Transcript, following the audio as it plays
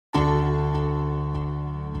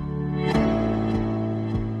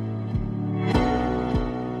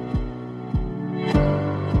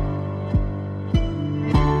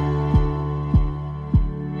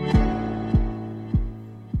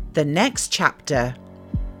The Next Chapter.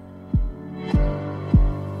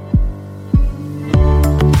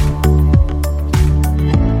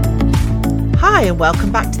 Hi and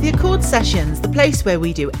welcome back to the Accord Sessions, the place where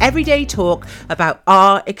we do everyday talk about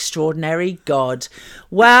our extraordinary God.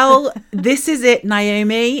 Well, this is it,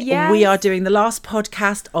 Naomi. Yes. We are doing the last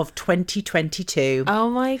podcast of 2022. Oh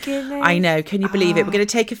my goodness. I know, can you believe it? We're going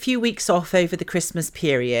to take a few weeks off over the Christmas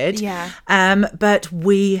period. Yeah. But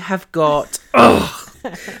we have got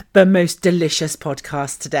the most delicious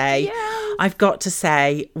podcast today. Yeah. I've got to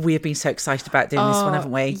say, we have been so excited about doing this one,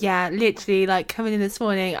 haven't we? Yeah, literally, like coming in this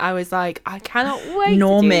morning, I was like, I cannot wait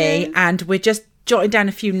Nor to do me. this. And we're just jotting down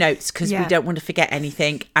a few notes because we Yeah. don't want to forget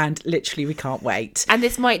anything. And literally, we can't wait. And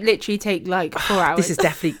this might literally take like 4 hours. This is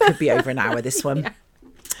definitely could be over an hour, this one.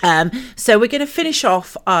 So we're going to finish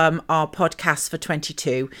off our podcast for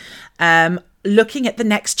 22, looking at the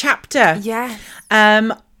next chapter. Yeah.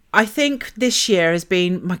 I think this year has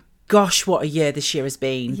been, my gosh, what a year this year has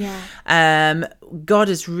been. Yeah. God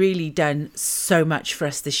has really done so much for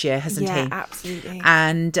us this year, hasn't Yeah, he? absolutely.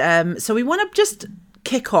 And so we want to just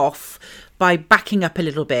kick off by backing up a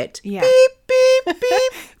little bit. Yeah. Beep, beep,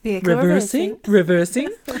 beep. Vehicle Reversing.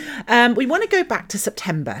 We want to go back to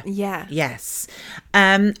September. Yeah. Yes.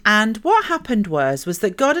 And what happened was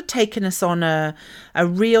that God had taken us on a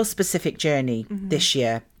real specific journey this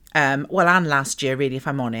year. And last year, really, if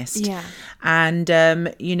I'm honest. Yeah. And,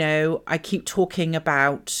 I keep talking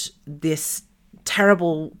about this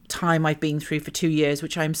terrible time I've been through for 2 years,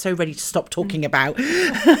 which I'm so ready to stop talking about.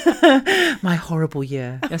 My horrible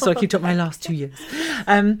year. So I keep talking my last 2 years.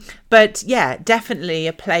 But yeah, definitely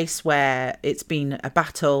a place where it's been a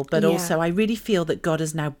battle, but also I really feel that God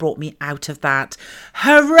has now brought me out of that.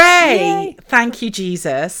 Hooray! Yay! Thank you,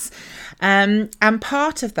 Jesus. And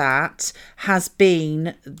part of that has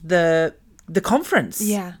been the conference.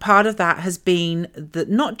 Yeah. Part of that has been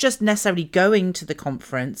not just necessarily going to the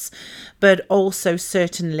conference, but also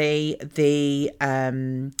certainly the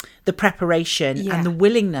preparation and the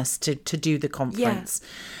willingness to do the conference. Yeah.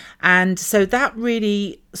 And so that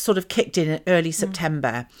really sort of kicked in early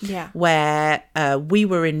September, where we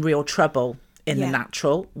were in real trouble in the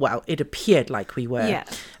natural. Well, it appeared like we were. Yeah.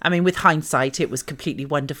 I mean, with hindsight, it was completely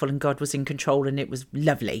wonderful and God was in control and it was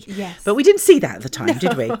lovely. Yes. But we didn't see that at the time,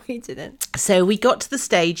 did we? No, we didn't. So we got to the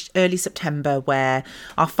stage early September where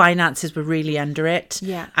our finances were really under it.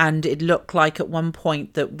 Yeah. And it looked like at one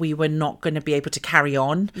point that we were not going to be able to carry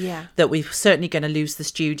on. Yeah. That we were certainly going to lose the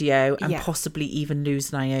studio and possibly even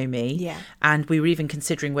lose Naomi. Yeah. And we were even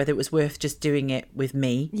considering whether it was worth just doing it with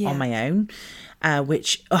me on my own.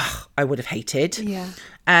 Which I would have hated. Yeah.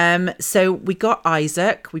 So we got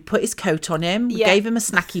Isaac, we put his coat on him, we gave him a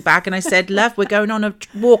snacky bag, and I said, love, we're going on a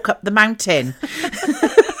walk up the mountain. That's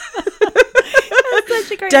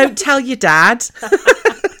such a great Don't tell your dad.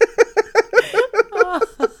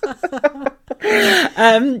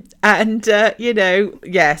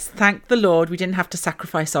 Yes, thank the Lord we didn't have to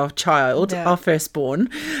sacrifice our child, our firstborn,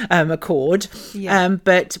 Accord.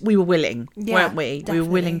 But we were willing, weren't we? Definitely. We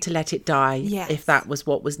were willing to let it die if that was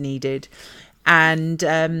what was needed.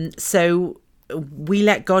 And so we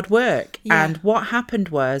let God work. And what happened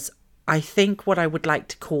was, I think what I would like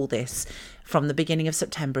to call this from the beginning of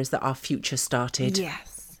September is that our future started.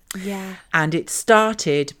 Yes. Yeah. And it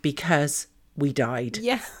started because we died.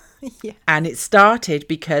 Yeah. Yeah. And it started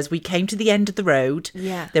because we came to the end of the road.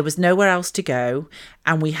 Yeah. There was nowhere else to go.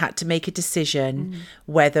 And we had to make a decision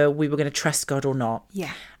whether we were going to trust God or not.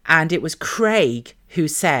 Yeah. And it was Craig who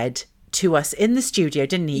said to us in the studio,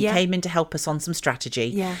 didn't he? He came in to help us on some strategy.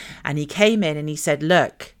 Yeah. And he came in and he said,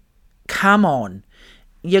 look, come on.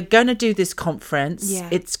 You're going to do this conference. Yeah.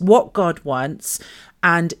 It's what God wants.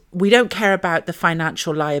 And we don't care about the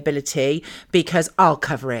financial liability because I'll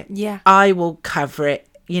cover it. Yeah. I will cover it.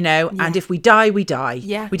 And if we die, we die.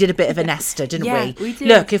 Yeah. We did a bit of an Esther, didn't we? We did.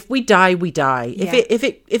 Look, if we die, we die. Yeah. If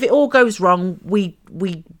it all goes wrong, we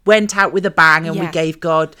went out with a bang and we gave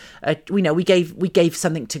God, we gave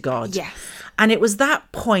something to God. Yes. And it was that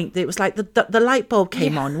point that it was like the light bulb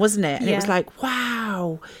came on, wasn't it? And it was like,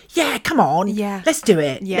 wow, yeah, come on, let's do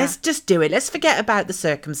it. Yeah. Let's just do it. Let's forget about the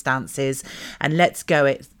circumstances and let's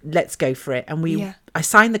go for it. And I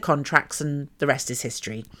signed the contracts and the rest is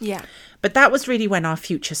history. Yeah. But that was really when our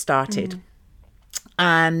future started.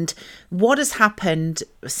 And what has happened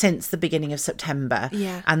since the beginning of September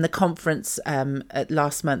and the conference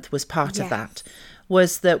last month was part of that,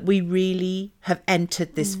 was that we really have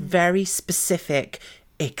entered this very specific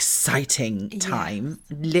exciting time,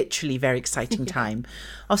 literally very exciting time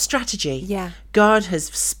of strategy. Yeah. God has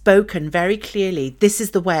spoken very clearly. This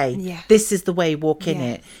is the way. Yeah. This is the way. Walk in Yeah.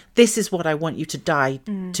 it. This is what I want you to die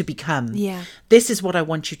to become. Yeah. This is what I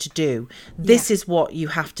want you to do. This is what you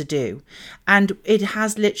have to do. And it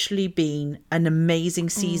has literally been an amazing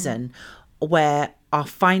season where our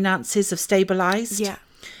finances have stabilized. Yeah.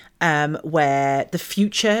 Where the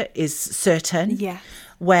future is certain. Yeah.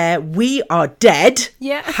 Where we are dead.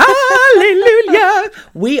 Yeah. Hallelujah.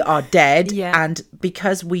 We are dead. Yeah. And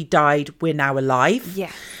because we died, we're now alive.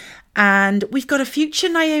 Yeah. And we've got a future,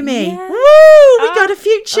 Naomi. Yeah. Woo! We got a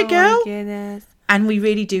future, girl. Oh my goodness. And we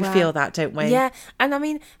really do Wow. feel that, don't we? Yeah, and I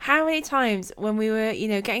mean, how many times when we were,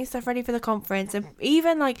 getting stuff ready for the conference, and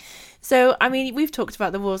even so, I mean, we've talked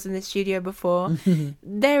about the walls in the studio before.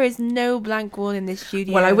 There is no blank wall in this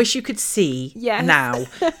studio. Well, I wish you could see Yes. now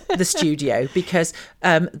the studio, because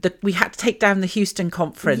we had to take down the Houston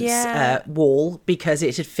conference Yeah. wall because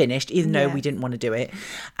it had finished, even though Yeah. we didn't want to do it.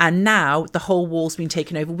 And now the whole wall's been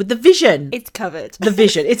taken over with the vision. It's covered. The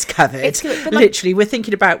vision, it's covered. It's covered, but literally, we're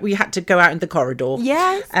thinking about, we had to go out in the corridor.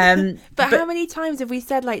 Yes. But how many times have we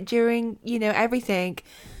said, during, everything,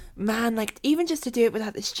 man, even just to do it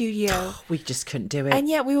without the studio. we just couldn't do it. And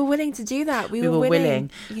yet we were willing to do that. We were willing.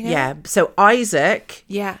 you know? Yeah. So Isaac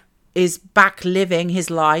Yeah. is back living his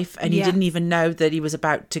life, and he Yeah. didn't even know that he was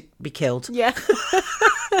about to be killed. Yeah.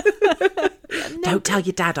 Don't tell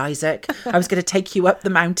your dad, Isaac. I was going to take you up the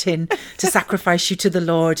mountain to sacrifice you to the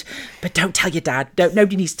Lord, but don't tell your dad.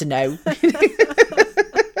 Nobody needs to know.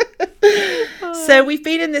 So we've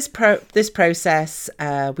been in this process.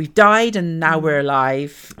 We've died, and now we're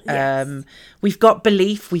alive. Yes. We've got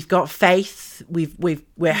belief. We've got faith. We've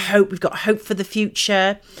got hope for the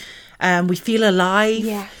future. We feel alive.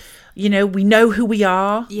 Yeah. We know who we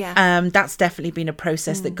are. Yeah. That's definitely been a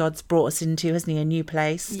process that God's brought us into, hasn't he? A new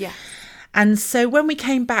place. Yeah. And so when we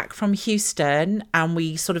came back from Houston and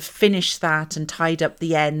we sort of finished that and tied up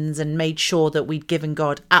the ends and made sure that we'd given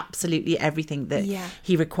God absolutely everything that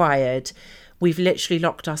he required, we've literally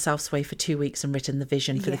locked ourselves away for 2 weeks and written the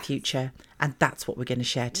vision for the future. And that's what we're going to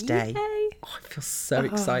share today. Yay. Oh, I feel so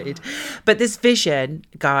excited. But this vision,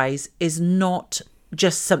 guys, is not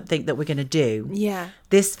just something that we're going to do. Yeah.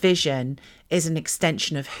 This vision is an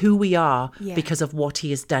extension of who we are Yeah. because of what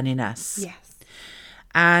he has done in us. Yes.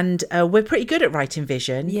 And we're pretty good at writing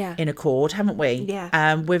vision in Accord, haven't we?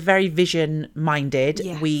 Yeah. We're very vision minded.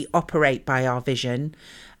 Yes. We operate by our vision,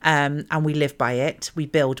 and we live by it. We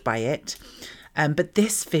build by it. But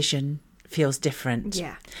this vision feels different.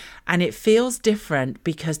 Yeah. And it feels different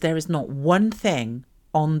because there is not one thing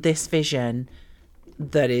on this vision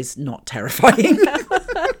that is not terrifying.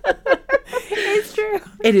 It's true.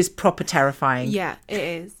 It is proper terrifying. Yeah, it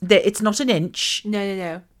is. It's not an inch.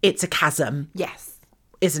 No. It's a chasm, Yes.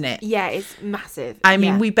 isn't it? Yeah, it's massive. I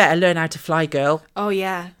mean, Yeah. we better learn how to fly, girl. Oh,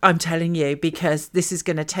 yeah. I'm telling you, because this is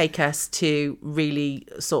going to take us to really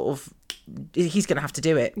he's going to have to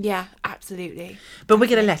do it. Yeah, absolutely. But we're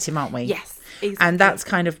going to let him, aren't we? Yes, exactly. And that's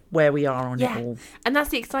kind of where we are on yeah. it all. And that's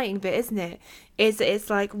the exciting bit, isn't it? It's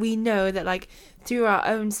we know that through our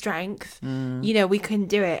own strength, we couldn't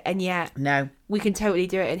do it, and yet No. we can totally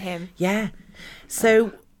do it in him. Yeah.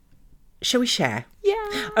 So, shall we share?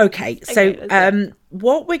 Yeah. Okay, so Okay, let's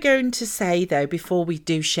what we're going to say, though, before we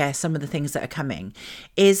do share some of the things that are coming,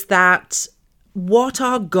 is that what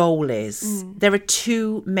our goal is, there are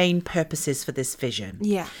two main purposes for this vision.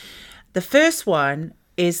 Yeah. The first one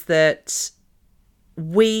is that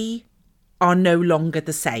we are no longer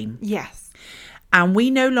the same. Yes. And we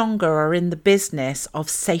no longer are in the business of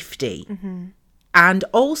safety. And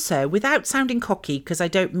also, without sounding cocky, because I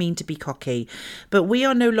don't mean to be cocky, but we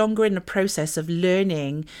are no longer in the process of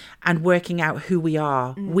learning and working out who we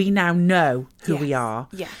are. We now know who we Yes. are.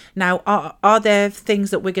 Yeah. Now, are there things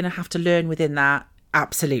that we're going to have to learn within that?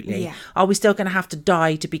 Absolutely. Yeah. Are we still going to have to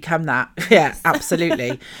die to become that? Yeah,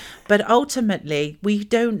 absolutely. But ultimately, we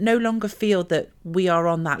no longer feel that we are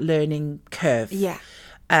on that learning curve. Yeah.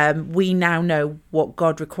 We now know what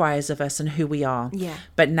God requires of us and who we are. Yeah.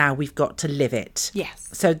 But now we've got to live it. Yes.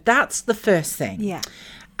 So that's the first thing. Yeah.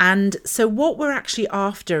 And so what we're actually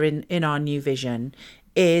after in our new vision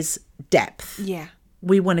is depth. Yeah.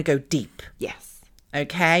 We want to go deep. Yes.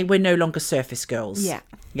 Okay? We're no longer surface girls. Yeah.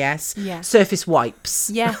 Yes? Yeah. Surface wipes.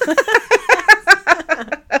 Yeah.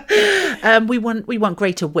 We want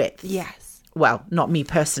greater width. Yes. Well, not me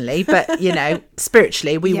personally, but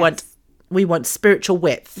spiritually, we want spiritual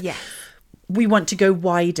width. Yes. We want to go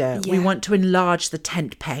wider. We Yeah. want to enlarge the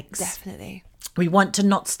tent pegs. Definitely. We want to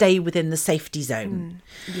not stay within the safety zone.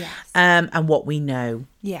 Yes. And what we know.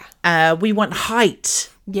 Yeah. We want height.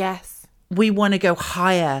 Yes. We want to go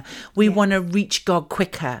higher. We want to reach God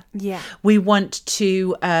quicker. Yeah. We want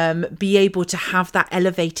to be able to have that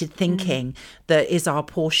elevated thinking that is our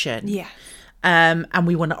portion. Yeah. And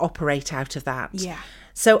we want to operate out of that. Yeah.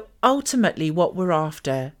 So ultimately what we're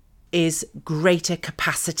after is greater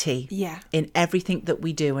capacity Yeah. in everything that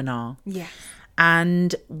we do and are. Yeah.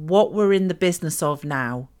 And what we're in the business of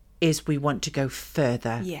now is we want to go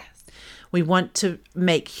further. Yes. We want to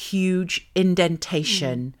make huge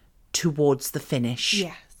indentation towards the finish.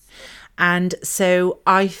 Yes. And so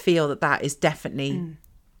I feel that that is definitely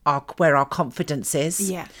where our confidence is.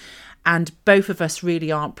 Yeah. And both of us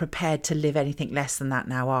really aren't prepared to live anything less than that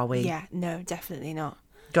now, are we? Yeah. No, definitely not.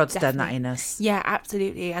 God's done that Definitely. in us. Yeah,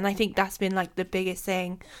 absolutely. And I think that's been like the biggest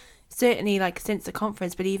thing, certainly like since the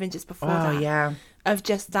conference, but even just before Oh, that, yeah. of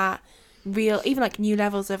just that real, even like new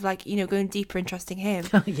levels of like, you know, going deeper in trusting him,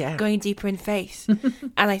 Yeah. going deeper in faith.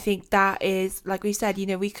 And I think that is, like we said, you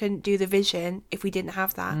know, we couldn't do the vision if we didn't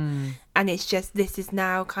have that. And it's just, this is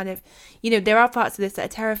now kind of, you know, there are parts of this that are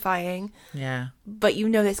terrifying, Yeah. but you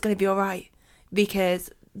know, it's going to be all right because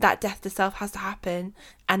that death to self has to happen.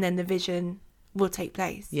 And then the vision will take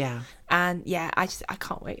place. Yeah. And yeah, I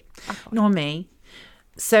can't wait. Nor me.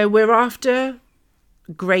 So we're after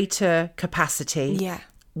greater capacity. Yeah.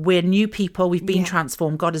 We're new people. We've been Yeah.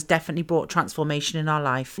 transformed. God has definitely brought transformation in our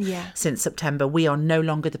life Yeah. since September. We are no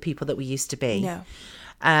longer the people that we used to be. No.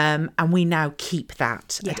 And we now keep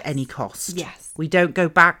that Yes. at any cost. Yes. We don't go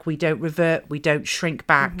back. We don't revert. We don't shrink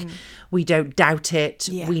back. We don't doubt it.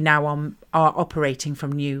 Yeah. We now are operating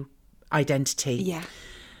from new identity. Yeah.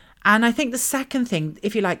 And I think the second thing,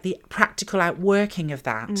 if you like, the practical outworking of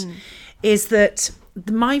that is that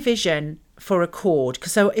my vision for Accord,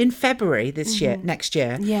 because so in February next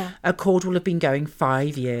year, Yeah. Accord will have been going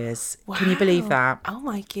 5 years. Can you believe Wow. that? Oh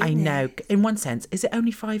my goodness. I know. In one sense, is it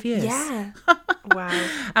only 5 years? Yeah. Wow.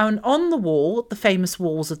 And on the wall, the famous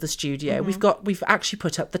walls of the studio, we've actually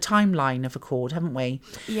put up the timeline of Accord, haven't we?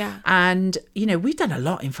 Yeah. And, you know, we've done a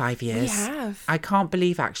lot in 5 years. We have. I can't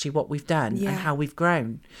believe actually what we've done Yeah. and how we've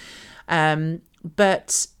grown.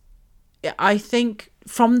 But I think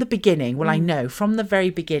from the beginning, I know from the very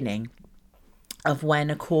beginning of when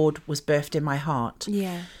Accord was birthed in my heart,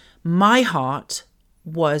 Yeah. my heart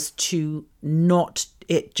was to not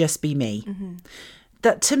it just be me.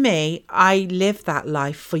 That to me, I lived that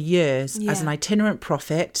life for years as Yeah. an itinerant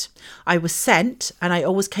prophet. I was sent and I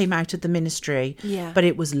always came out of the ministry, Yeah. but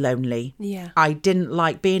it was lonely. Yeah. I didn't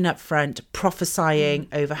like being up front, prophesying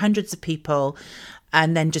over hundreds of people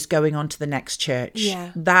and then just going on to the next church.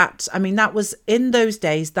 Yeah. That was in those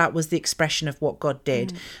days, that was the expression of what God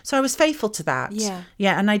did. So I was faithful to that. Yeah.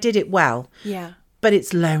 Yeah. And I did it well. Yeah. But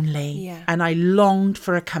it's lonely. Yeah. And I longed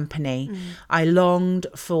for a company. I longed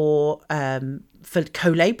for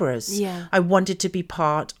co-laborers. Yeah. I wanted to be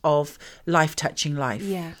part of life touching life.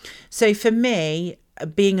 Yeah. So for me,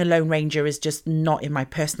 being a lone ranger is just not in my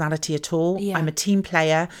personality at all. Yeah. I'm a team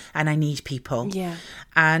player and I need people. Yeah.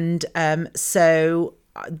 And so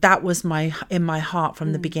that was in my heart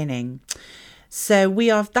from the beginning. So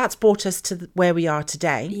that's brought us to where we are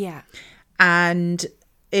today. Yeah. And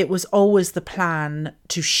it was always the plan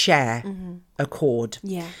to share Accord.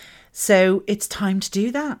 Yeah. So it's time to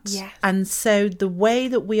do that. Yes. And so the way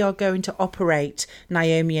that we are going to operate,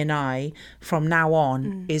 Naomi and I, from now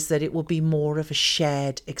on, is that it will be more of a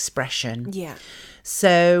shared expression. Yeah.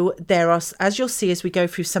 So there are, as you'll see as we go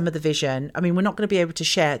through some of the vision, I mean, we're not going to be able to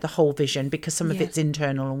share the whole vision because some of Yeah. it's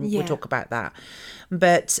internal and Yeah. we'll talk about that.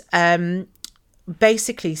 But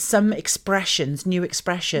basically some expressions, new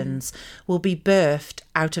expressions, will be birthed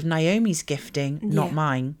out of Naomi's gifting, not Yeah.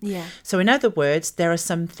 mine. Yeah. So in other words, there are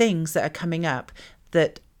some things that are coming up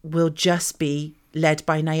that will just be led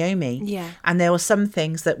by Naomi. Yeah. And there are some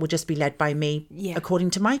things that will just be led by me Yeah. according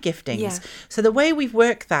to my giftings. Yeah. So the way we've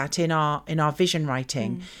worked that in our vision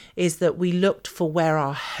writing is that we looked for where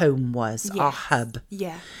our home was, our Yes. hub.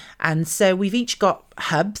 Yeah. And so we've each got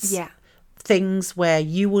hubs. Yeah. Things where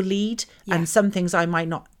you will lead Yeah. and some things I might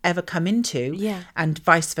not ever come into, Yeah. and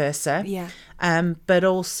vice versa. Yeah. But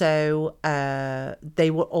also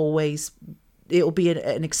it will be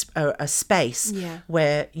a space Yeah.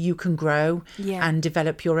 where you can grow Yeah. and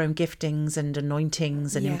develop your own giftings and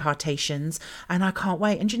anointings and Yeah. impartations. And I can't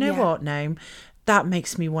wait. And you know Yeah. what, Noam? That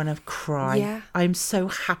makes me want to cry. Yeah. I'm so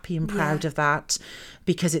happy and proud Yeah. of that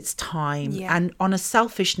because it's time. Yeah. And on a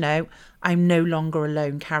selfish note, I'm no longer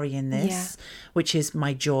alone carrying this, Yeah. which is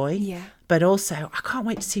my joy. Yeah. But also, I can't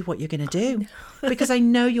wait to see what you're going to do because I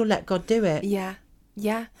know you'll let God do it. Yeah.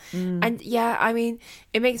 Yeah. And yeah, I mean,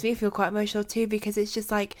 it makes me feel quite emotional too because it's just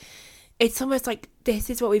like, it's almost like this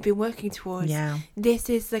is what we've been working towards. Yeah. This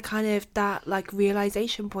is the kind of that like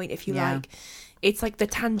realization point, if you like. It's like the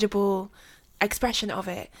tangible expression of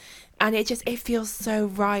it. And it feels so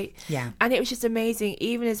right. Yeah. And it was just amazing,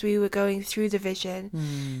 even as we were going through the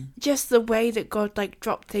vision, just the way that God like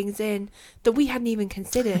dropped things in that we hadn't even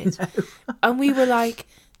considered. And we were like,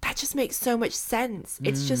 that just makes so much sense.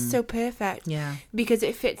 It's just so perfect. Yeah. Because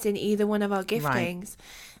it fits in either one of our giftings. Right.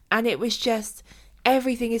 And it was just,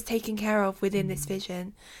 everything is taken care of within this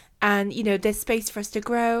vision. And, you know, there's space for us to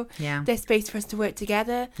grow. Yeah. There's space for us to work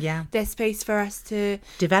together. Yeah. There's space for us to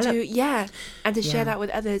Develop. and to Yeah. share that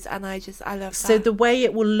with others. And I love that. So the way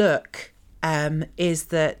it will look is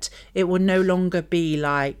that it will no longer be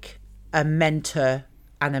like a mentor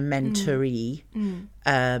and a mentoree.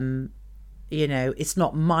 You know, it's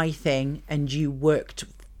not my thing and you worked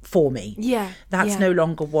for me. Yeah. That's no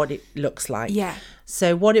longer what it looks like. Yeah.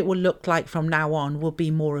 So what it will look like from now on will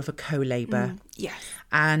be more of a co-labour. Yes.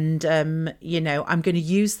 And, you know, I'm going to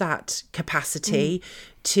use that capacity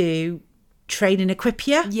to train and equip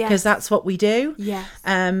you, because Yes. that's what we do. Yes.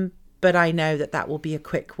 But I know that will be a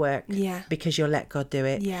quick work, Yeah. because you'll let God do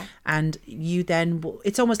it. Yeah. And you then,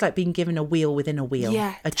 it's almost like being given a wheel within a wheel,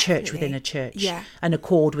 Yeah, a church definitely. within a church, Yeah. an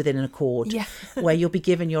accord within an accord, Yeah. where you'll be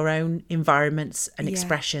given your own environments and Yeah.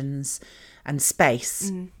 expressions and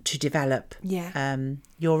space to develop Yeah.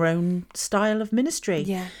 your own style of ministry.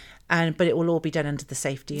 Yeah. But it will all be done under the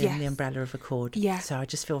safety Yes. and the umbrella of Accord. Yeah. So I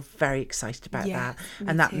just feel very excited about Yeah, that. me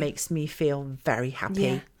And that too. makes me feel very happy.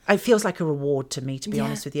 Yeah. It feels like a reward to me, to be Yeah.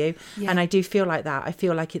 honest with you. Yeah. And I do feel like that. I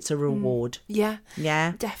feel like it's a reward. Yeah.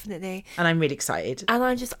 Yeah. Definitely. And I'm really excited. And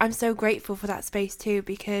I'm so grateful for that space too,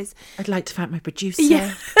 because I'd like to thank my producer.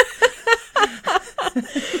 Yeah.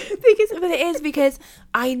 because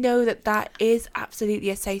I know that is absolutely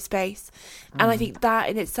a safe space, and I think that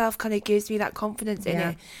in itself kind of gives me that confidence in Yeah.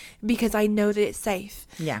 it, because I know that it's safe.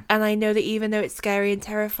 Yeah. And I know that even though it's scary and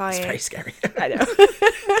terrifying, It's very scary. I know,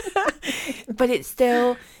 but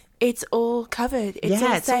it's all covered. It's all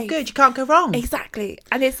yeah, it's safe. all good. You can't go wrong. Exactly.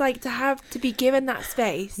 And it's like to be given that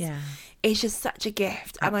space. Yeah. It's just such a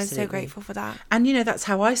gift, and I'm Absolutely. so grateful for that. And you know, that's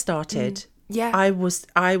how I started. Yeah. I was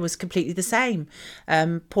completely the same.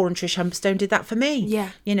 Paul and Trish Humberstone did that for me. Yeah.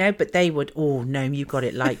 You know, but they would, oh no, you got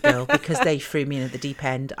it light, girl, because they threw me in at the deep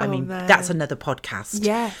end. I mean, no. that's another podcast.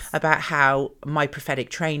 Yes. About how my prophetic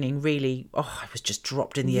training really, I was just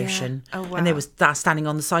dropped in the Yeah. ocean. Oh, wow. And they was standing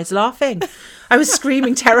on the sides laughing. I was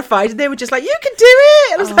screaming, terrified, and they were just like, you can do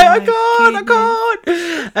it. And I was like,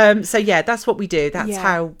 I can't. So yeah, that's what we do. That's Yeah.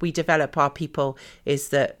 how we develop our people, is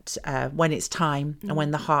that when it's time and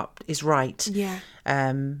when the heart is right, Yeah.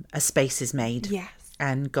 a space is made. Yes.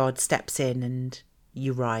 And God steps in and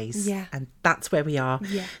you rise. Yeah. And that's where we are.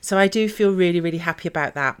 Yeah. So I do feel really, really happy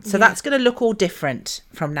about that. So Yeah. that's going to look all different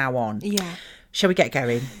from now on. Yeah. Shall we get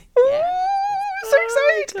going? Ooh, so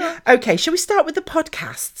excited. Okay, shall we start with the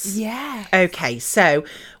podcasts? Yeah. Okay, so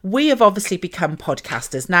we have obviously become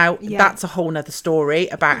podcasters. Now, Yeah. that's a whole nother story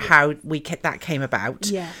about how that came about.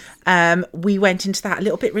 Yes. We went into that a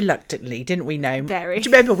little bit reluctantly, didn't we, Noam? Very. Do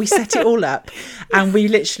you remember we set it all up and we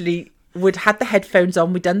literally had the headphones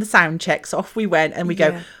on, we'd done the sound checks, off we went, and we go,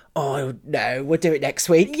 Yeah. oh no, we'll do it next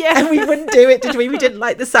week. Yeah. And we wouldn't do it, did we? We didn't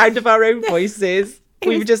like the sound of our own voices.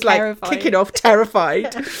 We were was just terrifying. like kicking off,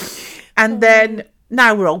 terrified. And then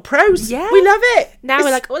now we're all pros. Yeah. We love it. Now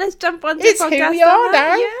we're like, let's jump on. It's who we are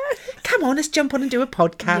now. Yeah. Come on, let's jump on and do a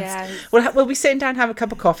podcast. Yes. We'll be sitting down, have a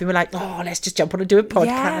cup of coffee. And we're like, oh, let's just jump on and do a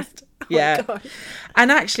podcast. Yeah. God.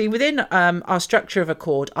 And actually, within our structure of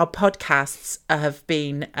Accord, our podcasts have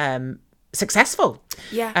been successful.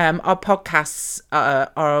 Yeah. Our podcasts,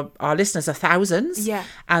 our listeners are thousands. Yeah.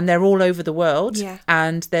 And they're all over the world. Yeah.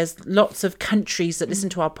 And there's lots of countries that listen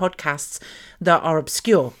to our podcasts that are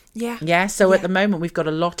obscure. Yeah. Yeah. So Yeah. at the moment, we've got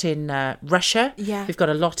a lot in Russia. Yeah. We've got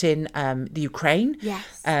a lot in the Ukraine.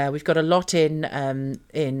 Yes. We've got a lot in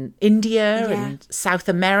India Yeah. and South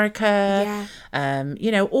America.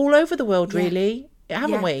 You know, all over the world, Yeah. really,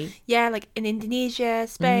 haven't Yeah. we? Yeah, like in Indonesia,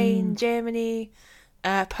 Spain, Germany,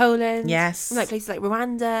 Poland. Yes. Like places like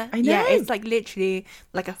Rwanda. I Yeah, know. it's like literally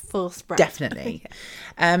like a full spread. Definitely.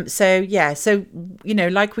 So you know,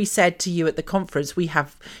 like we said to you at the conference,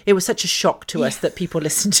 it was such a shock to us that people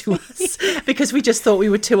listened to us because we just thought we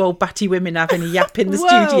were two old batty women having a yap in the Whoa,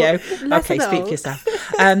 studio. less Okay, than speak old. for yourself.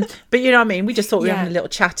 But you know what I mean? We just thought we were Yeah. having a little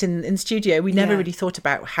chat in studio. We never Yeah. really thought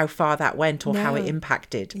about how far that went or how it No.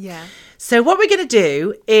 impacted. Yeah. So what we're going to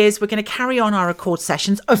do is we're going to carry on our Accord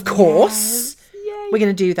sessions, of course. Yay. We're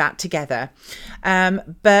going to do that together.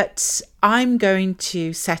 But I'm going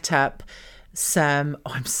to set up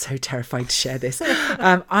I'm so terrified to share this.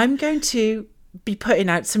 I'm going to be putting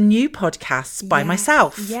out some new podcasts by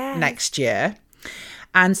myself next year.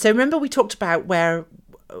 And so remember we talked about where,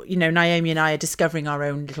 you know, Naomi and I are discovering our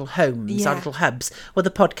own little homes, our little hubs. Well, the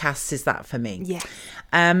podcast is that for me.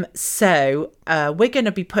 Yeah. So we're going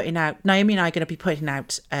to be putting out, Naomi and I are going to be putting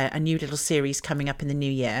out a new little series coming up in the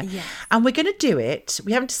new year. Yeah. And we're going to do it.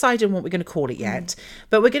 We haven't decided on what we're going to call it yet,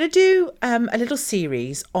 but we're going to do a little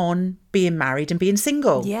series on being married and being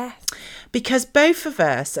single. Yeah. Because both of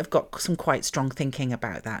us have got some quite strong thinking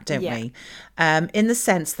about that, don't we? In the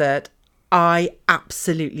sense that I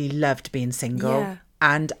absolutely loved being single. Yeah.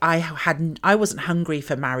 And I wasn't hungry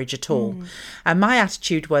for marriage at all. And my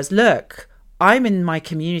attitude was, look, I'm in my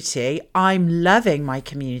community. I'm loving my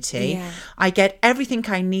community. Yeah. I get everything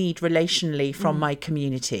I need relationally from my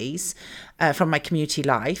communities, from my community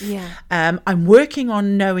life. Yeah. I'm working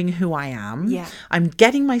on knowing who I am. Yeah. I'm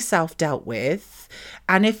getting myself dealt with.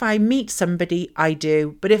 And if I meet somebody, I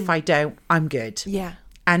do. But if I don't, I'm good. Yeah.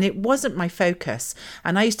 And it wasn't my focus.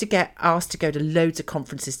 And I used to get asked to go to loads of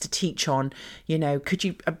conferences to teach on, you know, could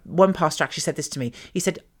you, one pastor actually said this to me. He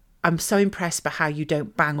said, I'm so impressed by how you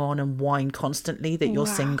don't bang on and whine constantly that you're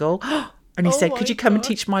single. And he said, could you come and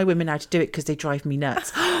teach my women how to do it because they drive me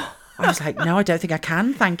nuts? I was like, no, I don't think I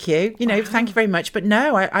can. Thank you. You know, thank you very much. But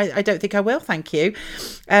no, I don't think I will. Thank you.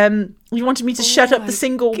 You wanted me to shut up the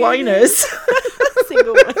single whiners.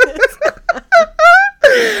 Single whiners.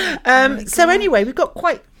 So anyway, we've got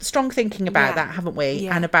quite strong thinking about that, haven't we?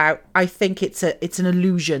 Yeah. And about, I think it's an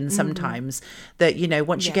illusion sometimes that, you know,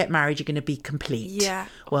 once you get married, you're going to be complete. Yeah.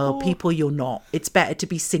 Well, people, you're not. It's better to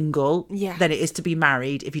be single than it is to be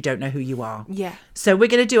married if you don't know who you are. Yeah. So we're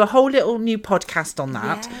going to do a whole little new podcast on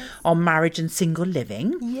that, Yes. on marriage and single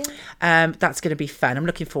living. Yeah. That's going to be fun. I'm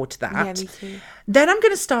looking forward to that. Yeah, me too. Then I'm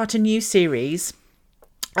going to start a new series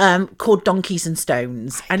called Donkeys and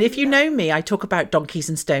Stones. And if you know me, I talk about donkeys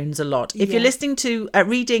and stones a lot. If you're listening to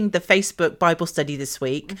reading the Facebook Bible study this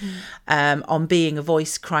week on being a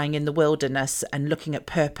voice crying in the wilderness and looking at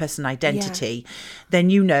purpose and identity, then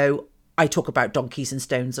you know I talk about donkeys and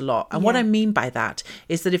stones a lot. And what I mean by that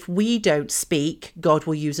is that if we don't speak, God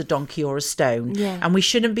will use a donkey or a stone. Yeah. And we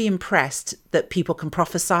shouldn't be impressed that people can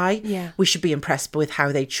prophesy. Yeah. We should be impressed with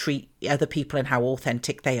how they treat other people and how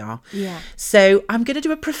authentic they are. Yeah. So I'm going to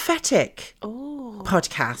do a prophetic Oh.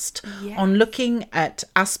 podcast Yes. on looking at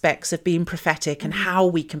aspects of being prophetic and how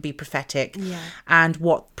we can be prophetic and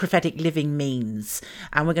what prophetic living means.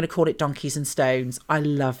 And we're going to call it Donkeys and Stones. I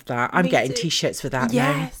love that. I'm Me getting too. T-shirts for that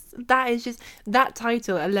now. Yes. That is just, that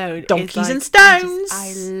title alone. Donkeys is like, and Stones.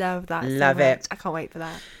 I love that. Love so much. it. I can't wait for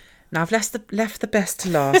that. Now I've left the best to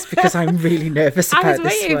last because I'm really nervous about I was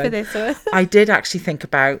this waiting one. for this one. I did actually think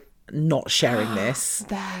about not sharing this.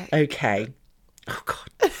 That, Okay. Oh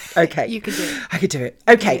God. Okay. You can do it. I could do it.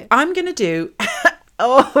 Okay. Yeah. I'm gonna do.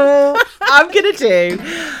 I'm gonna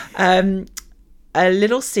do a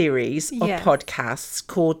little series of Yes. podcasts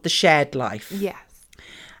called The Shared Life. yes.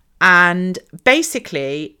 And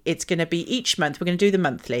basically, it's going to be each month. We're going to do the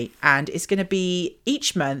monthly, and it's going to be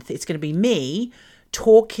each month. It's going to be me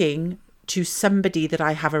talking to somebody that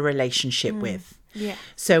I have a relationship with. Yeah.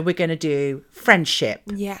 So we're going to do friendship.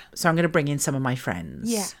 Yeah. So I'm going to bring in some of my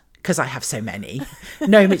friends. Yeah. Because I have so many.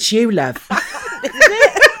 No, it's you, love.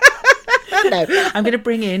 No, I'm going to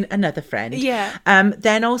bring in another friend. Yeah.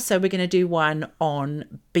 Then also we're going to do one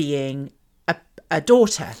on being a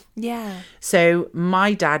daughter. Yeah. So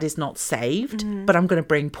my dad is not saved, but I'm going to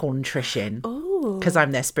bring Paul and Trish in Oh. because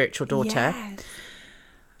I'm their spiritual daughter. Yes.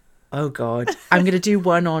 Oh God. I'm going to do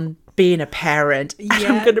one on being a parent and I'm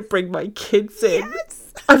Yes. going to bring my kids in. Yes.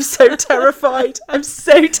 I'm so terrified. I'm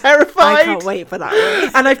so terrified. I can't wait for that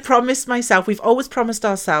one. And I've promised myself, we've always promised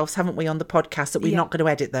ourselves, haven't we, on the podcast, that we're Yeah. not going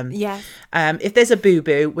to edit them. Yes. If there's a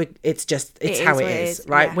boo-boo, it's how is it what it is, is,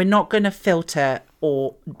 right? yeah. We're not going to filter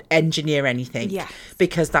or engineer anything Yes.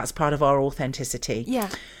 because that's part of our authenticity. Yeah.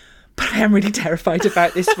 But I am really terrified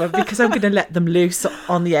about this one because I'm going to let them loose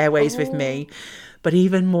on the airways with me. But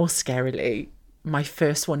even more scarily, my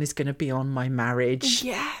first one is going to be on my marriage.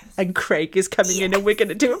 Yes. And Craig is coming in and we're going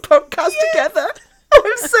to do a podcast together. Oh,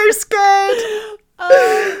 I'm so scared.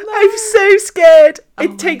 Oh, no. I'm so scared. Oh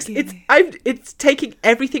my It's taking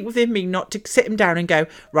everything within me not to sit him down and go,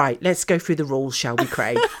 right, let's go through the rules, shall we,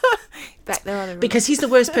 Craig? respect their other Because he's the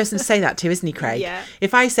worst person to say that to, isn't he, Craig? Yeah.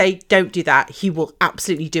 If I say, don't do that, he will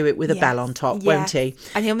absolutely do it with a Yes. bell on top, Yes. won't he?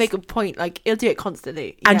 And he'll make a point, like, he'll do it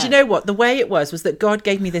constantly. And you know what? The way it was that God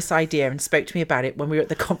gave me this idea and spoke to me about it when we were at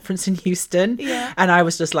the conference in Houston. Yeah. And I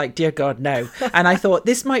was just like, dear God, no. And I thought,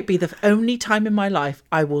 this might be the only time in my life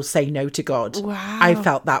I will say no to God. Wow. I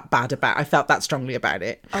felt that strongly about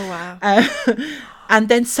it. Oh, wow. And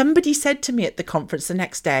then somebody said to me at the conference the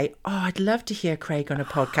next day, oh, I'd love to hear Craig on a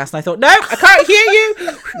podcast. And I thought, no, I can't hear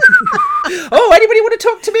you. Oh, anybody want to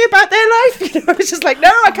talk to me about their life? You know, I was just like, no,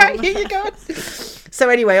 I can't hear you, God. So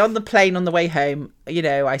anyway, on the plane on the way home, you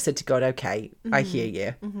know, I said to God, okay, I hear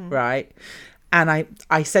you, right? And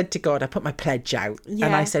I said to God, I put my pledge out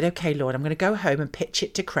and I said, okay, Lord, I'm going to go home and pitch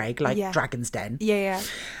it to Craig like Dragon's Den. Yeah.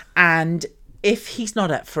 And if he's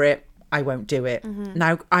not up for it, I won't do it.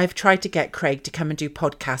 Now, I've tried to get Craig to come and do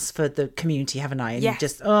podcasts for the community, haven't I? And he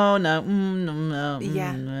just, oh, no.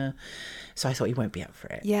 No. So I thought he won't be up for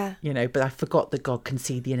it. Yeah. You know, but I forgot that God can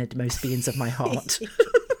see the innermost beings of my heart.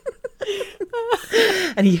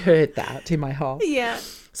 And he heard that in my heart. Yeah.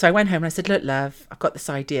 So I went home and I said, look, love, I've got this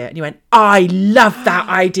idea. And he went, I love that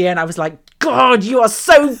idea. And I was like, God, you are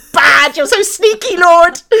so bad. You're so sneaky,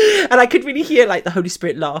 Lord. And I could really hear like the Holy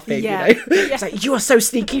Spirit laughing, you know. It's like, you are so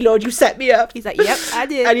sneaky, Lord. You set me up. He's like, yep, I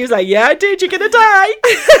did. And he was like, yeah, I did. You're going to die.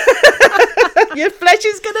 Your flesh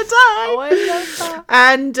is going to die. Oh, I love that.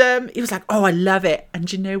 And he was like, oh, I love it.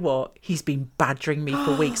 And you know what? He's been badgering me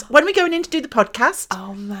for weeks. When are we going in to do the podcast?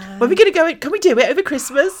 Oh, man. When are we going to go in? Can we do it over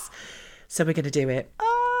Christmas? So we're going to do it.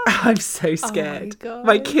 I'm so scared. God.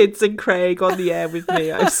 My kids and Craig on the air with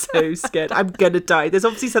me. I'm so scared. I'm going to die. There's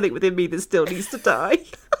obviously something within me that still needs to die.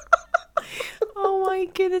 Oh my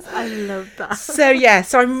goodness. I love that.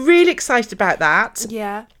 So I'm really excited about that.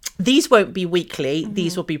 Yeah. These won't be weekly.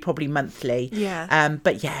 These will be probably monthly. Yeah.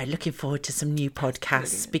 But yeah, looking forward to some new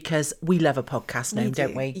podcasts because we love a podcast now,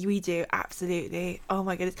 don't we? We do, absolutely. Oh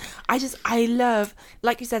my goodness. I love,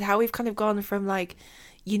 like you said, how we've kind of gone from like,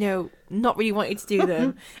 you know, not really wanting to do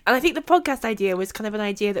them. And I think the podcast idea was kind of an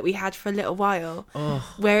idea that we had for a little while,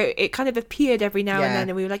 where it kind of appeared every now and then,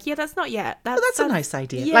 and we were like, yeah, that's not yet. That's a nice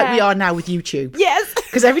idea. Yeah. Like we are now with YouTube. Yes.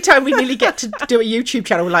 Because every time we nearly get to do a YouTube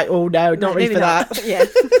channel, we're like, oh no, not ready for that. Yeah.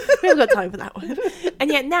 We haven't got time for that one.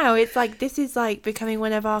 And yet now it's like, this is like becoming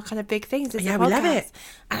one of our kind of big things. Yeah, we love it.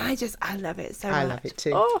 And I love it so much. I love it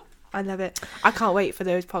too. Oh, I love it. I can't wait for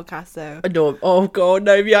those podcasts though. No, oh God,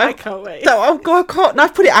 no, yeah. I can't wait. No, oh God, I can't. And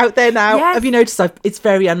I've put it out there now. Yes. Have you noticed? It's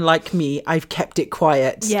very unlike me. I've kept it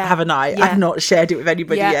quiet, haven't I? Yeah. I've not shared it with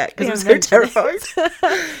anybody yet because I'm so terrified.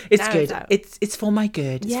 It's Now good. it's It's for my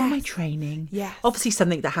good. It's for my Yes. training. Yes. Obviously,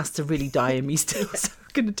 something that has to really die in me still. So I'm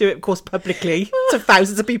going to do it, of course, publicly, so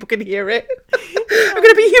thousands of people can hear it. I'm going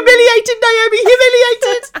to be humiliated, Naomi.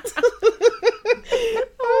 Humiliated.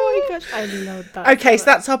 Oh my gosh, I love that. Okay, so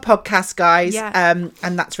that's our podcast, guys. Yeah.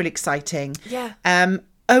 And that's really exciting. Yeah.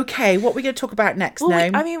 Okay, what are we going to talk about next, Well,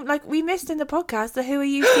 Naomi? I mean, like we missed in the podcast the Who Are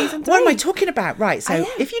You season 3. What am I talking about? Right, so I know.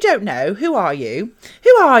 if you don't know, Who Are You? Who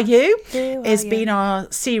Are You? Who has Are been You? our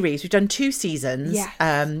series. We've done 2 seasons. Yes.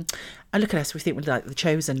 And look at us, we think we're like The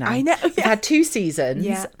Chosen now. I know, We've yeah. had 2 seasons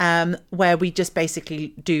Yeah. where we just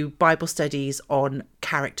basically do Bible studies on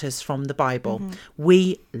characters from the Bible.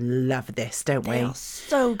 We love this, don't They we? are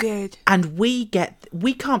so good. And we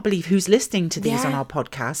can't believe who's listening to these Yeah. on our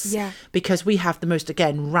podcasts Yeah. because we have the most,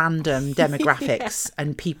 again, random demographics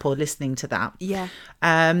and people listening to that. Yeah.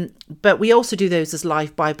 But we also do those as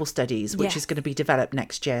live Bible studies, which Yeah. is going to be developed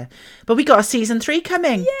next year. But we got a season 3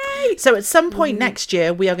 coming. Yay! So at some point next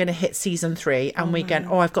year, we are going to hit season 3 and we're going,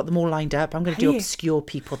 I've got them all lined up. I'm going to do you? obscure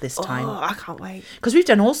people this time. Oh, I can't wait. Because we've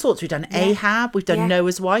done all sorts. We've done Ahab. We've done Yeah.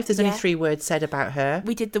 Noah's wife. There's only Yeah. 3 words said about her.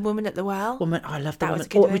 We did the woman at the well. Woman, I love the That woman. was a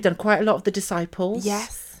good one. We've done quite a lot of the disciples.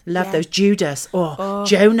 Yes. Love Yeah. those. Judas.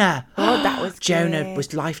 Jonah. Oh, that was Jonah good.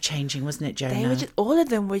 was life changing, wasn't it, Jonah? They were just, all of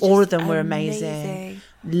them were just All of them were amazing.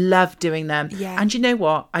 Love doing them. Yeah. And you know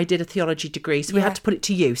what? I did a theology degree, so we Yeah. had to put it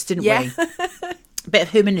to use, didn't Yeah. we? Bit of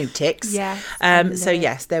hermeneutics. Yes, I love So it.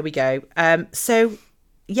 yes, there we go.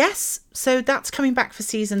 So that's coming back for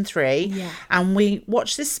season 3. Yeah. And we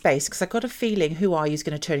watch this space because I got a feeling Who Are You is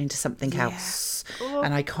going to turn into something else. Oh.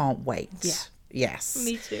 And I can't wait. Yeah. Yes.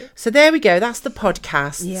 Me too. So there we go. That's the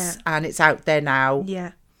podcast. Yeah. And it's out there now.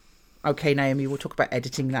 Yeah. Okay, Naomi, we'll talk about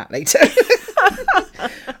editing that later.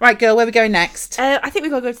 Right, girl, where are we going next? I think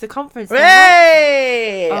we've got to go to the conference. now.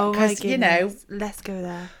 Hey! Oh my Because, you know, goodness. Let's go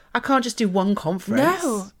there. I can't just do one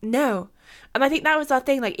conference. No. And I think that was our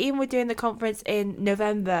thing. Like, even we're doing the conference in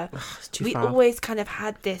November, It's too we far. always kind of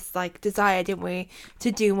had this, like, desire, didn't we,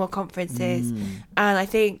 to do more conferences. Mm. And I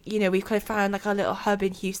think, you know, we've kind of found, like, our little hub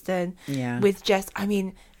in Houston Yeah. with just, I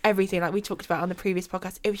mean, everything, like we talked about on the previous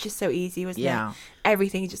podcast, it was just so easy, wasn't it?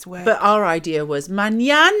 Everything just worked. But our idea was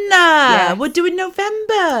mañana. We're doing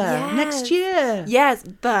November next year. Yes,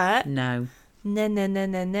 but no.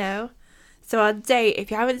 So our date,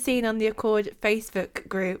 if you haven't seen on the Accord Facebook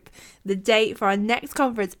group, the date for our next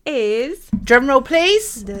conference is... Drum roll,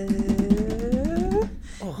 please.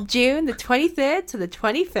 June the 23rd to the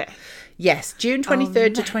 25th. Yes, June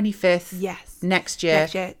 23rd to 25th. Yes. Next year.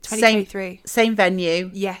 2023. Same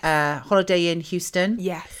venue. Yes. Holiday Inn, Houston.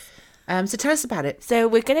 Yes. So tell us about it. So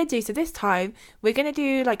this time, we're going to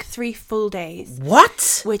do like 3 full days.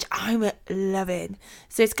 What? Which I'm loving.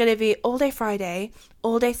 So it's going to be all day Friday,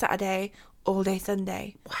 all day Saturday, all day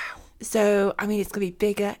Sunday. Wow. So, I mean, it's going to be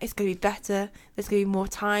bigger. It's going to be better. There's going to be more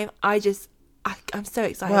time. I'm so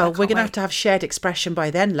excited. Well, we're going to have shared expression by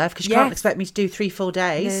then, love, because you can't expect me to do 3 full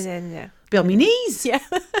days. No. Be on my knees. Yeah.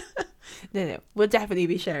 No. We'll definitely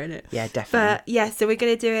be sharing it. Yeah, definitely. But yeah, so we're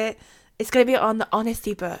going to do it. It's going to be on the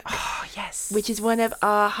Honesty book. Oh, yes. Which is one of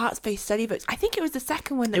our Heart Space study books. I think it was the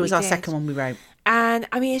second one that we did. It was our second one we wrote. And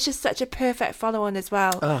I mean, it's just such a perfect follow-on as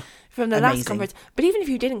well from the last conference. But even if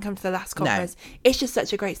you didn't come to the last conference, it's just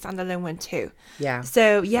such a great standalone one too. Yeah.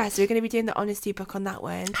 So we're going to be doing the Honesty book on that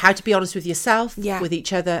one. How to be honest with yourself, with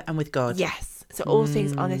each other, and with God. Yes. So all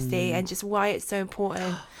things honesty and just why it's so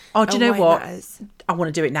important. Oh, do you know what? I want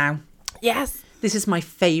to do it now. Yes. This is my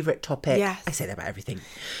favourite topic. Yes. I say that about everything.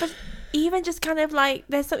 But even just kind of like,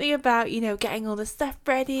 there's something about, getting all the stuff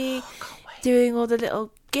ready, doing all the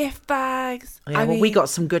little gift bags. Yeah, we got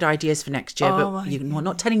some good ideas for next year, but we're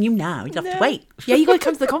not telling you now. You'd have to wait. Yeah, you got to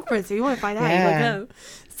come to the conference if you want to find out. You got to go.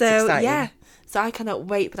 So, so I cannot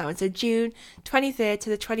wait for that one. So June 23rd to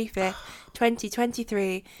the 25th,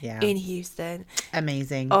 2023 in Houston.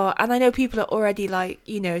 Amazing. Oh, and I know people are already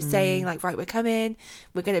saying like, right, we're coming,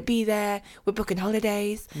 we're going to be there, we're booking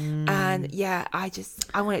holidays. And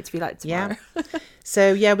I want it to be like tomorrow. Yeah.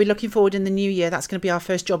 So we're looking forward in the new year. That's going to be our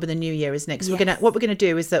first job in the new year, isn't it? Because what we're going to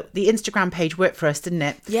do is that the Instagram page worked for us, didn't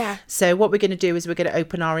it? Yeah. So what we're going to do is we're going to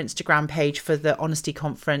open our Instagram page for the Honesty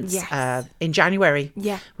Conference in January.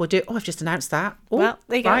 Yeah. We'll do. Oh, I've just announced that. Oh, well,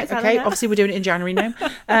 there you go. Right. Okay. Obviously, we're doing it in January now.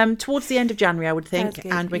 Towards the end of January, I would think,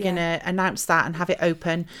 and we're going to announce that and have it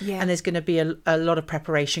open. Yeah. And there's going to be a lot of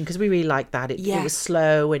preparation because we really like that. It was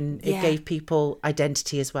slow and it gave people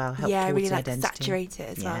identity as well. Helped towards really identity. Saturate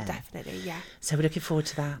it as well. Definitely. Yeah. So we're looking forward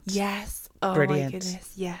to that. Yes. Oh, brilliant. My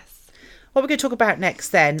goodness. Yes. What we're going to talk about next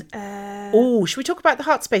then? Should we talk about the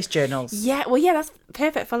Heart Space journals? Yeah. Well, that's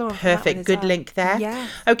perfect follow-on. Perfect. Good link there. Yeah.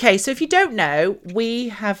 Okay. So if you don't know, we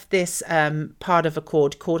have this part of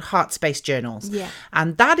Accord called Heart Space journals. Yeah.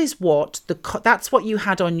 And that is that's what you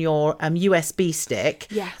had on your USB stick.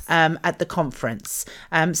 Yes. At the conference.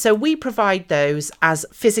 So we provide those as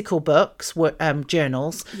physical books,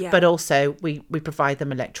 journals, but also we provide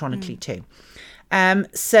them electronically too.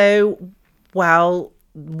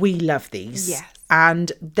 We love these. Yes.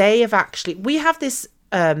 And they have we have this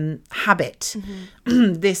habit,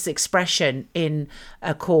 this expression in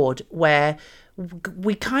Accord where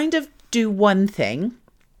we kind of do one thing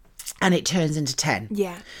and it turns into 10.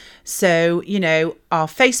 Yeah. So, our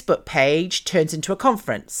Facebook page turns into a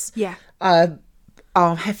conference. Yeah. Our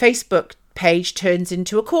Facebook page turns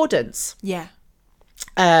into Accordance. Yeah.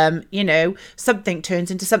 Something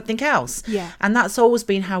turns into something else. Yeah. And that's always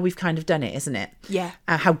been how we've kind of done it, isn't it? Yeah.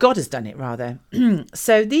 How God has done it, rather.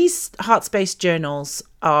 So these Heart Space journals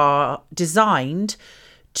are designed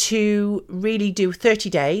to really do 30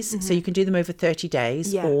 days. So you can do them over 30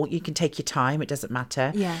 days or you can take your time. It doesn't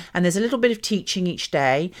matter. Yeah. And there's a little bit of teaching each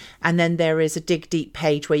day. And then there is a dig deep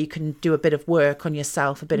page where you can do a bit of work on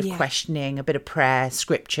yourself, a bit of questioning, a bit of prayer,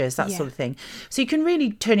 scriptures, that sort of thing. So you can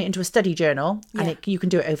really turn it into a study journal and you can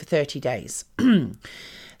do it over 30 days.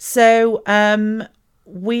 So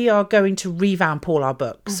we are going to revamp all our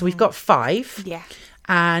books. So we've got 5. Yeah.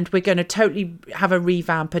 And we're going to totally have a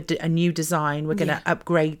revamp, a new design. We're going to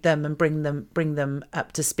upgrade them and bring them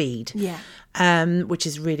up to speed. Yeah. Which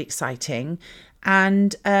is really exciting.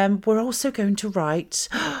 And we're also going to write.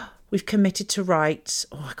 We've committed to write.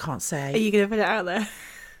 Oh, I can't say. Are you going to put it out there?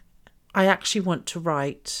 I actually want to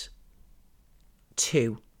write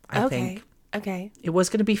 2. I think. Okay. It was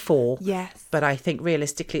going to be 4. Yes. But I think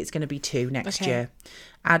realistically it's going to be 2 next year.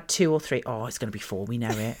 Add 2 or 3. Oh, it's going to be 4. We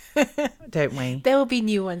know it, don't we? There will be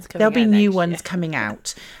new ones coming out. There'll be new ones coming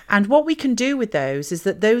out. And what we can do with those is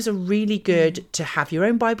that those are really good to have your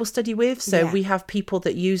own Bible study with. So we have people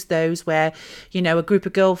that use those where, a group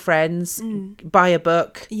of girlfriends buy a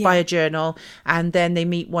book, buy a journal, and then they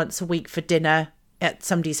meet once a week for dinner at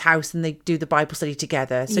somebody's house and they do the Bible study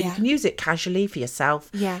together. So you Yeah. can use it casually for yourself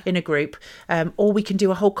Yeah. in a group, or we can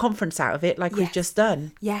do a whole conference out of it like we've Yes. just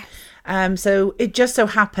done. Yeah. So it just so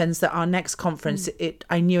happens that our next conference,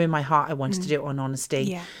 I knew in my heart I wanted to do it on honesty.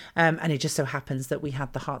 Yeah. And it just so happens that we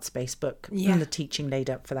had the Heart Space book Yeah. and the teaching laid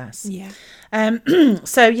up for this. Yeah.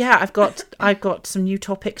 So yeah, I've got some new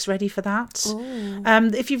topics ready for that.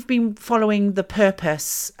 If you've been following the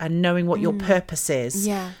purpose and knowing what your purpose is,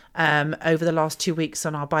 Yeah. over the last 2 weeks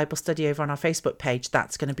on our Bible study over on our Facebook page,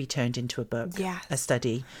 that's going to be turned into a book, Yes. a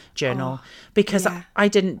study journal, because yeah. I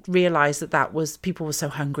didn't realize that was, people were so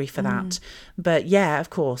hungry for that. But yeah, of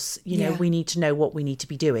course, you know, Yeah. we need to know what we need to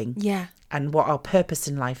be doing Yeah. and what our purpose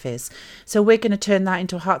in life is. So we're going to turn that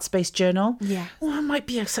into a Heart Space journal. Yeah. Well, it might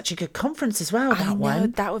be such a good conference as well, I that know,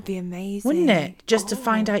 one. that would be amazing. Wouldn't it? Just to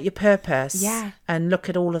find out your purpose. Yeah. And look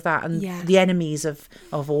at all of that and Yeah. the enemies of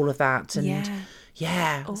all of that. And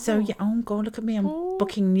Yeah. So yeah, oh God, look at me. I'm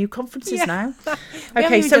booking new conferences Yeah. now. We haven't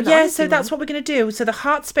Okay, even so done the yeah, honesty so that's one. what we're going to do. So the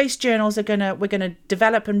Heart Space journals we're going to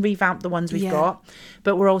develop and revamp the ones we've Yeah. got,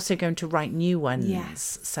 but we're also going to write new ones.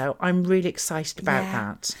 Yes. So I'm really excited about Yeah.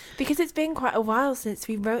 that. Because it's been quite a while since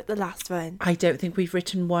we wrote the last one. I don't think we've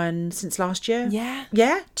written one since last year. Yeah.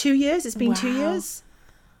 Yeah, 2 years. It's been 2 Wow. years.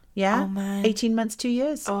 Yeah. Oh, man. 18 months, 2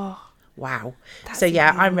 years. Oh. Wow. That's So yeah,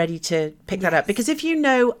 incredible. I'm ready to pick that up, Yes. because if you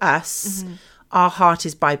know us, our heart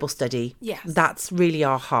is Bible study. Yes. That's really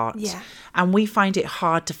our heart. Yeah. And we find it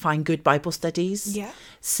hard to find good Bible studies. Yeah.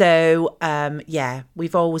 So yeah,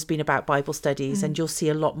 we've always been about Bible studies, and you'll see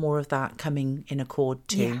a lot more of that coming in accord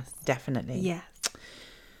too. Yes. Definitely. Yes.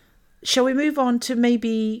 Shall we move on to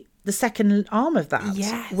maybe the second arm of that,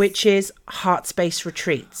 Yes. which is Heart Space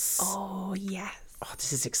retreats? Oh, yes. Oh,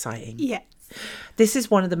 this is exciting. Yes. This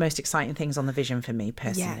is one of the most exciting things on the vision for me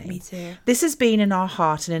personally. Yeah, me too. This has been in our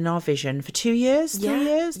heart and in our vision for 2 years, 3 Yeah.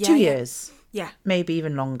 years, Yeah, 2 yeah. years, Yeah. maybe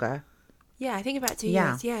even longer. Yeah, I think about 2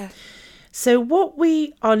 Yeah. years. Yeah. So what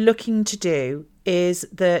we are looking to do is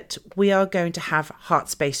that we are going to have Heart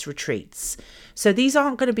Space retreats. So these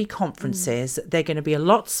aren't going to be conferences. They're going to be a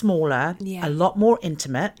lot smaller, Yeah. a lot more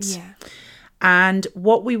intimate. Yeah. And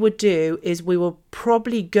what we would do is we will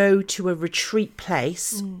probably go to a retreat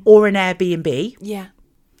place or an Airbnb, Yeah.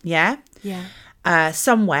 yeah, Yeah.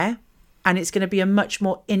 somewhere, and it's going to be a much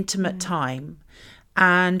more intimate time.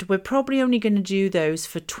 And we're probably only going to do those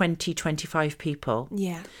for 20, 25 people.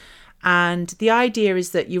 Yeah. And the idea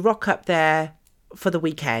is that you rock up there for the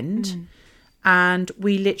weekend and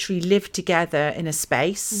we literally live together in a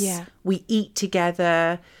space. Yeah. We eat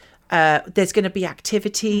together. There's going to be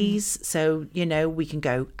activities. So, you know, we can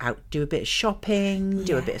go out, do a bit of shopping,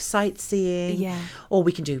 do a Yeah. bit of sightseeing. Yeah. Or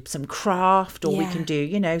we can do some craft, or we Yeah. can do,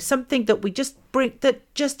 you know, something that we just bring,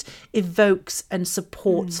 that just evokes and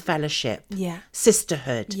supports fellowship. Yeah.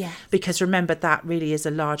 Sisterhood. Yes. Because remember, that really is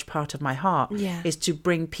a large part of my heart, Yeah. is to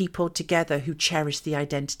bring people together who cherish the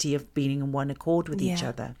identity of being in one accord with each Yeah.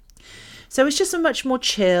 other. So it's just a much more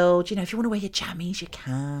chilled, you know, if you want to wear your jammies, you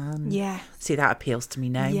can. Yeah. See, that appeals to me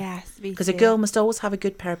now. Yes. Because a girl must always have a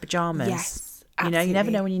good pair of pajamas. Yes. You know, you never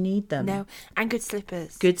absolutely. know when you need them. No. And good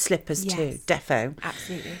slippers. Good slippers too, Yes. defo.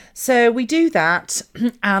 Absolutely. So we do that,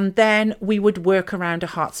 and then we would work around a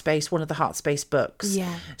Heart Space, one of the Heart Space books.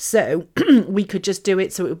 Yeah. So we could just do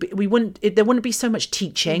it. So it would be, there wouldn't be so much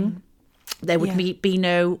teaching. There would Yeah. be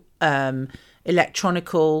no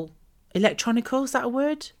electronical. Is that a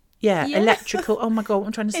word? Yeah, Yeah. electrical. Oh my God, what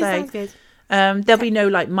I'm trying to It say. sounds good. There'll be no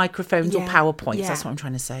like microphones or Yeah. PowerPoints. Yeah. That's what I'm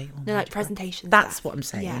trying to say. Oh, No, my like God. presentation That's stuff. what I'm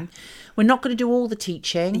saying. Yeah. We're not going to do all the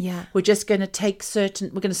teaching. Yeah. We're just going to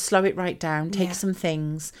we're going to slow it right down, take Yeah. some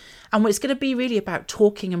things. And it's going to be really about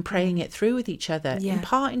talking and praying it through with each other, Yeah.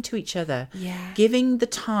 imparting to each other, Yeah. giving the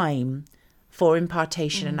time for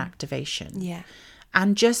impartation and activation. Yeah.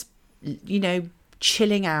 And just, you know,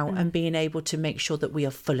 chilling out and being able to make sure that we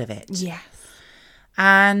are full of it. Yes.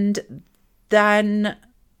 And then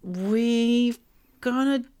we're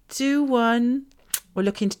gonna do one. We're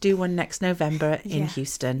looking to do one next November in Yeah.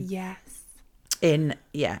 Houston. Yes. In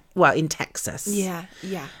Texas. Yeah.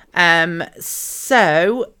 Yeah.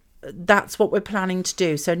 So that's what we're planning to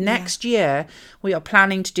do. So next year we are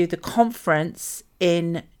planning to do the conference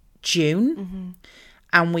in June.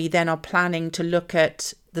 And we then are planning to look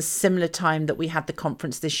at the similar time that we had the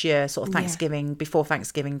conference this year, sort of Thanksgiving, before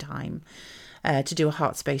Thanksgiving time. to do a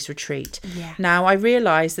heart space retreat. Yeah. Now, I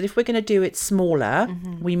realise that if we're going to do it smaller,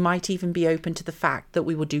 we might even be open to the fact that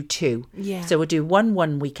we will do 2. Yeah. So we'll do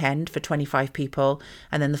one weekend for 25 people,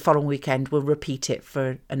 and then the following weekend we'll repeat it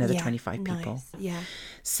for another 25 people. Nice. Yeah.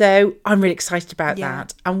 So I'm really excited about Yeah.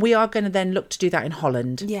 that. And we are going to then look to do that in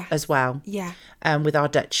Holland Yes. as well, Yeah. with our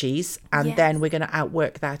duchies. And Yes. then we're going to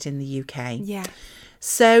outwork that in the UK. Yeah.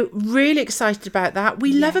 So really excited about that.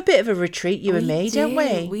 We love a bit of a retreat, you and me, don't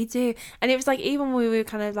we? We do. And it was like, even when we were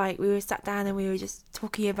kind of like, we were sat down and we were just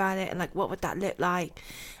talking about it and like, what would that look like?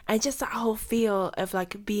 And just that whole feel of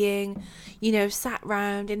like being, you know, sat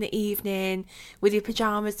round in the evening with your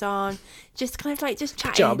pajamas on, just kind of like just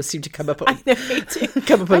chatting. Pajamas seem to come up, I know, me too.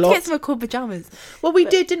 come up a Let's lot. get some called pajamas. Well, we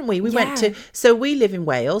did, didn't we? We went to, so we live in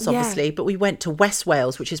Wales, Yeah. obviously, but we went to West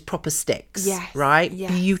Wales, which is proper sticks, Yes, right?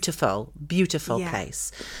 yes. Beautiful Yeah.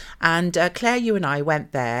 place. And Claire, you and I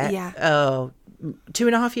went there, Yeah.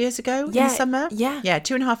 2.5 years ago in Yeah, the summer. yeah. Yeah,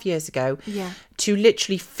 2.5 years ago. Yeah. To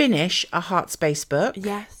literally finish a Heart Space book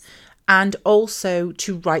Yes. and also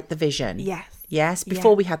to write the vision. Yes. Yes,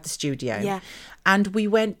 before Yeah. we had the studio. Yeah. And we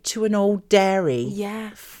went to an old dairy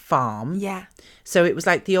Yeah. farm. Yeah. So it was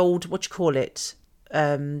like the old, what do you call it?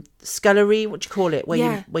 Scullery, what do you call it?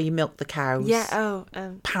 Yeah. Where you milk the cows. Yeah. Oh,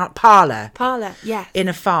 Parlour parlour. Yes. in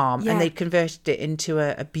a farm, Yeah. and they converted it into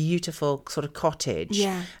a beautiful sort of cottage.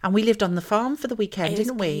 Yeah. And we lived on the farm for the weekend, It was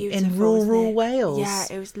didn't we? beautiful, In wasn't rural it? Wales. Yeah,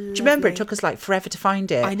 it was Do you remember it lovely. took us like forever to find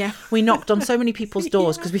it? I know. We knocked on so many people's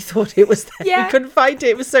doors because we thought it was there. Yeah. We couldn't find it.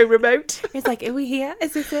 It was so remote. It's like, are we here?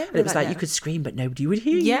 Is this it? And it was like no. you could scream, but nobody would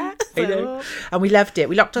hear you. Yeah. I know. And we loved it.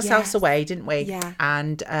 We locked ourselves Yes. away, didn't we? Yeah.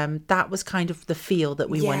 And that was kind of the feel that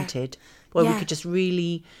we Yeah. wanted, where we Yeah. could just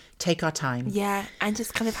really take our time. Yeah, and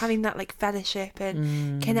just kind of having that like fellowship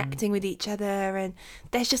and connecting with each other, and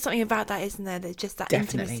there's just something about that, isn't there? There's just that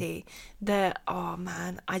Definitely. intimacy. Oh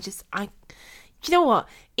man, do you know what?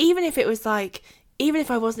 Even if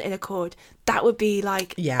I wasn't in a chord, that would be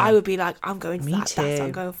like, Yeah. I would be like, I'm going to Me that. That's what too.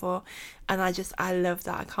 I'm going for, and I love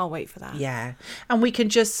that. I can't wait for that. Yeah. And we can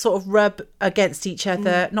just sort of rub against each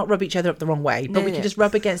other, not rub each other up the wrong way, but No, we no. can just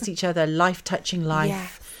rub against each other, life-touching life.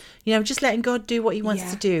 Yes. You know, just letting God do what he wants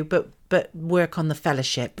Yeah. to do, but work on the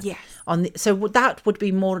fellowship. Yes. So that would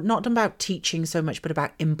be more, not about teaching so much, but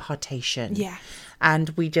about impartation. Yeah. And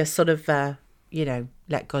we just sort of,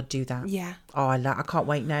 let God do that. Yeah. Oh, I can't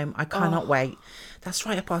wait now. I cannot wait. That's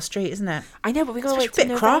right up our street, isn't it? I know, but we got to Such wait a till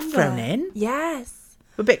bit craft November. thrown in. Yes.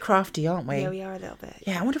 We're a bit crafty, aren't we? Yeah, we are a little bit.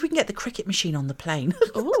 Yeah, I wonder if we can get the cricket machine on the plane.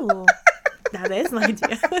 Ooh. Now there's an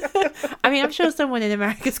idea. I mean, I'm sure someone in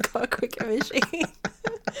America's got a cricket machine.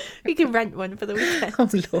 We can rent one for the weekend. Oh,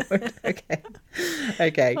 Lord.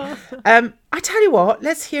 Okay. I tell you what,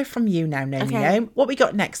 let's hear from you now, Naomi. Okay. What we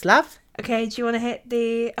got next, love? Okay, do you want to hit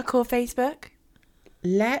a call Facebook?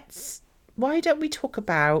 Why don't we talk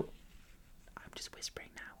about, I'm just whispering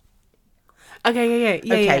now. Okay,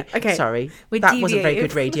 yeah. Okay. Sorry. We're That wasn't very deviating.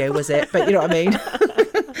 good radio, was it? But you know what I mean?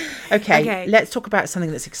 Okay, let's talk about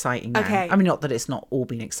something that's exciting now. Okay. I mean, not that it's not all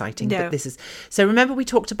been exciting, No. but this is... So remember we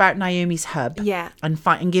talked about Naomi's hub? Yeah.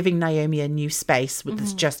 And giving Naomi a new space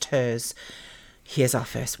that's just hers. Here's our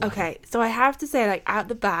first one. Okay, so I have to say, like, out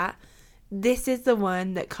the bat, this is the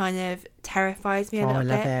one that kind of terrifies me a Oh, I little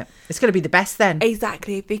love bit. it. It's going to be the best then.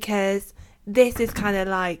 Exactly, because this is kind of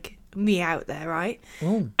like me out there, right?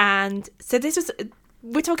 Ooh. And so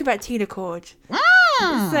we're talking about Tina Cord.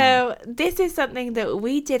 So this is something that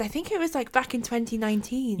we did, I think it was like back in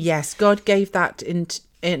 2019. Yes, God gave that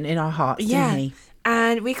in our hearts, didn't he?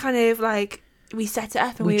 And we kind of like, we set it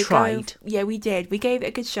up and We we were tried. going, yeah, we did. We gave it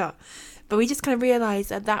a good shot. But we just kind of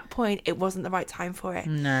realised at that point it wasn't the right time for it.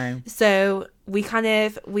 No. So we kind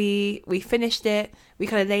of, we finished it, we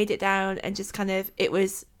kind of laid it down and just kind of, it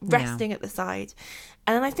was resting at the side.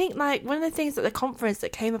 And then I think like one of the things at the conference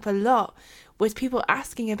that came up a lot was people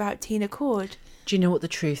asking about Tina Cord. Do you know what the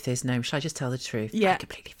truth is? No, shall I just tell the truth? Yeah. I'd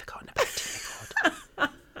completely forgotten about Tina Cord.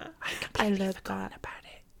 I'd completely love forgotten that. about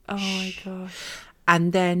it. Oh my gosh.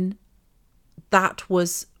 And then that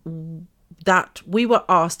we were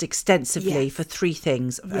asked extensively Yes. for three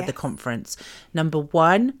things at the Yes. conference. Number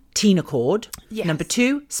 1, Tina Cord. Yes. Number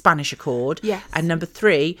 2, Spanish Accord. Yes. And number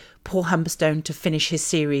 3, Paul Humberstone to finish his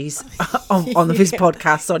series on his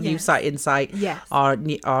podcasts on New Yes. Sight Insight. Yes.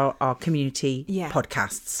 Our community Yeah.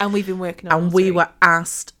 podcasts. And we've been working on And all we three. were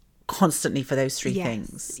asked constantly for those three Yes.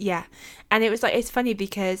 things. Yeah. And it was like, it's funny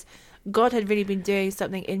because God had really been doing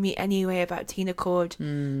something in me anyway about Tina Cord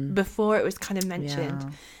before it was kind of mentioned. Yeah.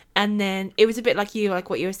 And then it was a bit like you, like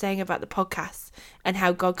what you were saying about the podcast and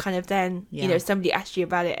how God kind of then, Yeah. somebody asked you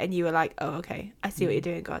about it and you were like, oh, okay, I see what you're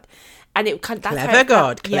doing, God. And it kind of, that's Clever how it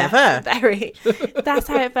God, felt. Yeah, clever. very. That's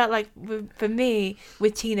how it felt like for me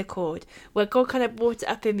with Tina Cord, where God kind of brought it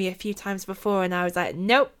up in me a few times before, and I was like,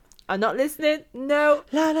 nope, I'm not listening. No,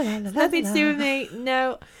 La, la, la, la, nothing la, to do with me.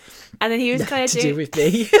 No. And then he was kind of to do with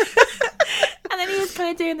me. and then he was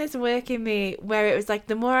kind of doing this work in me, where it was like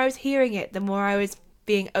the more I was hearing it, the more I was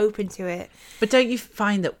being open to it. But don't you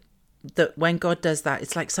find that when God does that,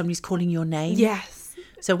 it's like somebody's calling your name? Yes.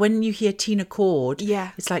 So when you hear Tina Cord,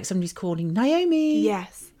 Yeah. it's like somebody's calling Naomi.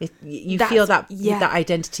 Yes. You That's- feel that yeah. that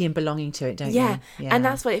identity and belonging to it, don't Yeah. you? And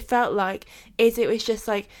that's what it felt like. It was just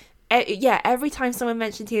like, every time someone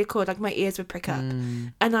mentioned Tina Cord, like my ears would prick up,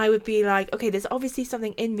 and I would be like, okay, there's obviously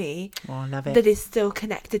something in me Oh, I love it. that is still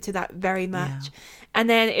connected to that very much. Yeah. And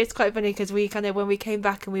then it's quite funny because we kind of, when we came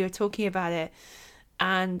back and we were talking about it,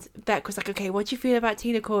 and Beck was like, okay, what do you feel about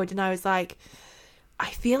Tina Cord? And I was like, I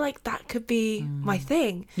feel like that could be my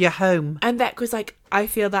thing. You're home. And Beck was like, I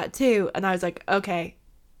feel that too. And I was like, okay,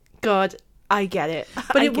 God, I get it.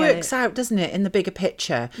 But it works out, doesn't it, in the bigger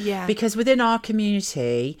picture? Yeah. Because within our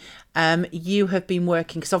community, you have been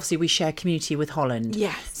working, because obviously we share community with Holland.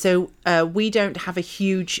 Yes. So we don't have a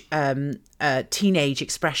huge teenage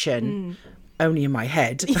expression. Only in my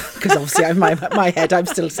head, because obviously in my head I'm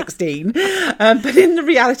still 16, but in the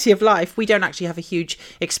reality of life we don't actually have a huge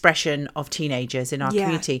expression of teenagers in our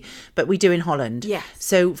community, but we do in Holland. Yes.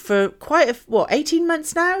 So for quite 18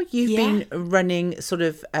 months now you've Yeah. been running sort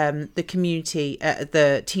of the community,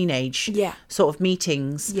 the teenage sort of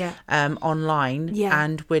meetings online,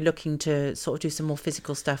 and we're looking to sort of do some more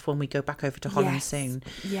physical stuff when we go back over to Holland Yes. soon.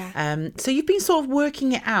 Yeah. So you've been sort of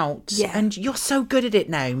working it out, and you're so good at it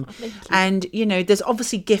now. Thank you. And you know, there's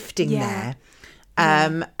obviously gifting there,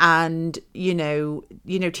 and you know,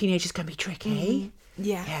 teenagers can be tricky.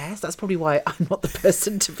 Yeah. Yes, that's probably why I'm not the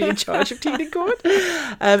person to be in charge of Tina Cord.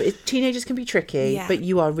 Teenagers can be tricky, but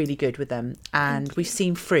you are really good with them, and we've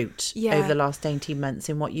seen fruit over the last 18 months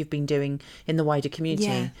in what you've been doing in the wider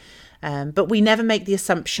community. But we never make the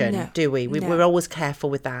assumption, do we? We're always careful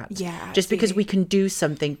with that. Yeah, just because absolutely. we can do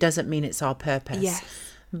something doesn't mean it's our purpose. Yes.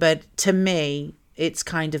 But to me, it's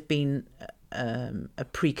kind of been a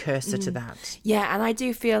precursor to that. Yeah, and I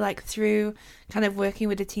do feel like through kind of working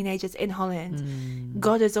with the teenagers in Holland,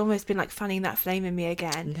 God has almost been like fanning that flame in me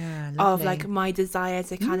again, of lovely. like my desire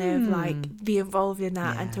to kind of like be involved in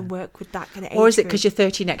that and to work with that kind of age Or is it group. because you're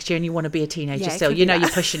 30 next year and you want to be a teenager Yeah, it still? could You be know, that.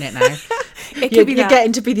 you're pushing it now. It could you're be you're that.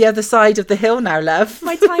 getting to be the other side of the hill now, love.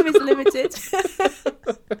 My time is limited.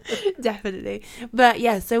 Definitely. But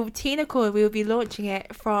yeah, so Tina Cord, we will be launching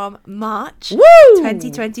it from March Woo!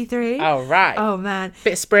 2023. All right. Oh man.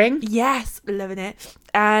 Bit of spring. Yes, loving it.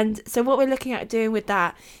 And so what we're looking at doing with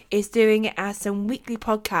that is doing it as some weekly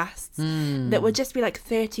podcasts that will just be like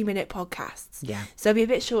 30-minute podcasts. Yeah. So it'll be a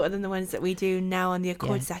bit shorter than the ones that we do now on the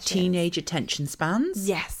Accord session. Teenage attention spans.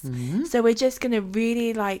 Yes. So we're just going to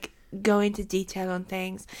really like go into detail on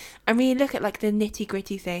things and really look at like the nitty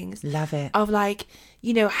gritty things. Love it. Of like,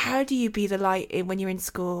 you know, how do you be the light when you're in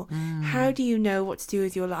school? How do you know what to do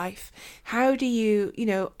with your life? How do you, you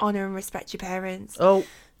know, honour and respect your parents? Oh,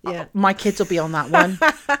 yeah. My kids will be on that one.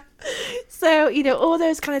 So, you know, all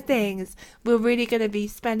those kind of things, we're really going to be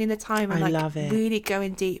spending the time and I like love it. really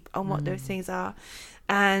going deep on what those things are.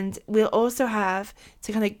 And we'll also have,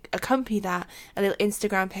 to kind of accompany that, a little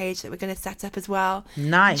Instagram page that we're going to set up as well.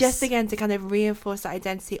 Nice. Just again to kind of reinforce the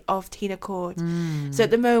identity of Tina Cord. So at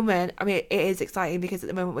the moment, I mean, it is exciting because at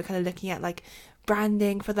the moment we're kind of looking at like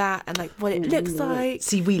branding for that and like what it looks like.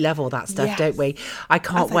 See, we love all that stuff, Yes. don't we? I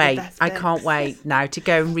can't That's like wait. the best I bit. can't wait now to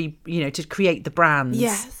go and to create the brands.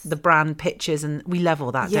 Yes. The brand pictures, and we love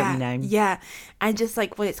all that, don't we know? Yeah, and just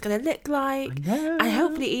like what it's gonna look like, know. and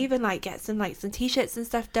hopefully even like get some t-shirts and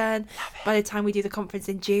stuff done by the time we do the conference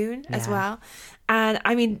in June as Yeah. well. And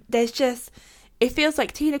I mean, there's just, it feels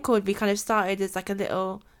like Tina Cord, we kind of started as like a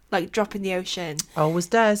little like drop in the ocean, Always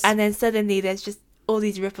does. and then suddenly there's just all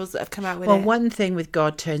these ripples that have come out with well, it. one thing with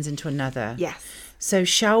God turns into another. Yes. So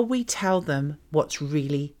shall we tell them what's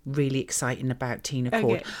really, really exciting about Tina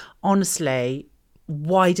Cord? Okay. Honestly,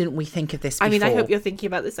 why didn't we think of this before? I mean, I hope you're thinking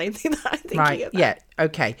about the same thing that I'm thinking Right, about. yeah,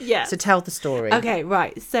 okay. Yeah. So tell the story. Okay,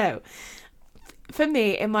 right. So, for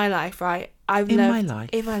me, in my life, right, In my life?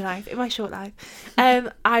 in my short life, I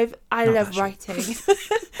love that short. writing.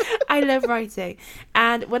 I love writing,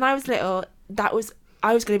 and when I was little,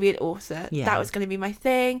 I was going to be an author. Yeah. That was going to be my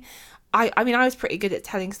thing. I mean, I was pretty good at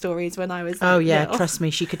telling stories when I was. Oh, yeah, little. trust me,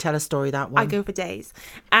 she could tell a story, that one. I go for days,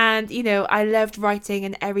 and you know, I loved writing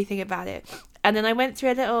and everything about it. And then I went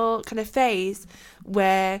through a little kind of phase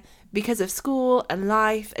where, because of school and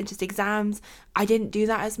life and just exams, I didn't do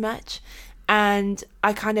that as much. And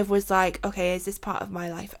I kind of was like, okay, is this part of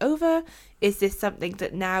my life over? Is this something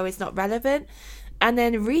that now is not relevant? And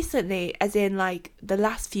then recently, as in like the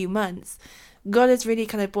last few months, God has really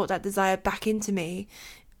kind of brought that desire back into me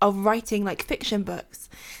of writing like fiction books.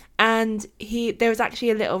 And there was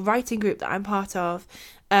actually a little writing group that I'm part of,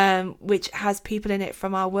 which has people in it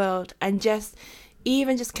from our world, and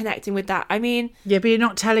even just connecting with that. I mean, yeah, but you're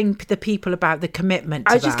not telling the people about the commitment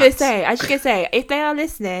to I was just going to say, if they are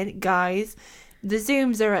listening, guys, the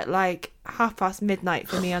Zooms are at like midnight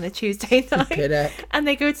for me on a Tuesday night. And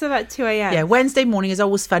they go to about 2 a.m. Yeah, Wednesday morning is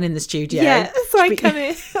always fun in the studio. Yeah, so I come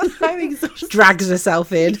in, I'm exhausted. Drags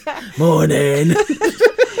herself in. Yeah. Morning.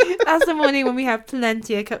 That's the morning when we have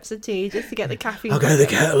plenty of cups of tea just to get the caffeine. I'll get the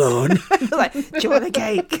kettle on. Like, do you want a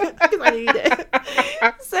cake? Because I need it.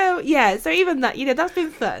 So even that, that's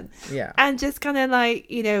been fun. Yeah. And just kind of like,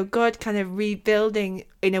 God kind of rebuilding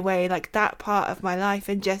in a way like that part of my life,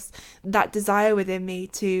 and just that desire within me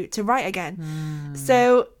to write again.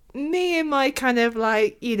 So me and my kind of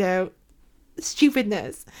like,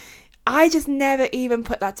 stupidness, I just never even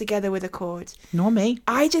put that together with a chord. Nor me.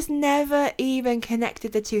 I just never even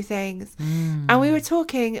connected the two things. And we were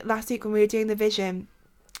talking last week when we were doing the vision,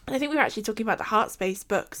 and I think we were actually talking about the Heart Space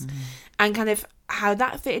books and kind of how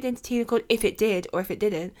that fitted into Teen Accord, if it did or if it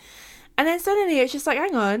didn't. And then suddenly it's just like,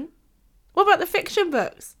 hang on, what about the fiction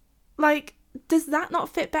books? Like, does that not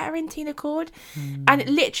fit better in Teen Accord? And it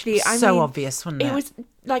literally, obvious, wasn't it? It was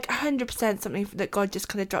like 100% something that God just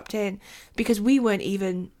kind of dropped in, because we weren't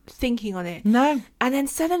even thinking on it. No. And then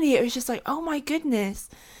suddenly it was just like, oh my goodness,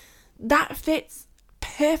 that fits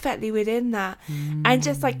perfectly within that. And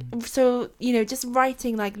just like, so, just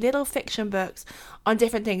writing like little fiction books on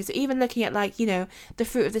different things. So even looking at like, the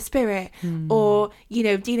fruit of the spirit, or,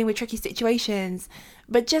 dealing with tricky situations,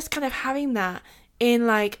 but just kind of having that in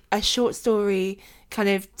like a short story kind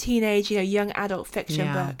of teenage, young adult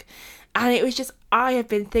fiction book. And it was just, I have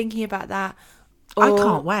been thinking about that all I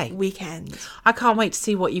can't wait. Weekend. I can't wait to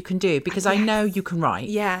see what you can do, because I know you can write.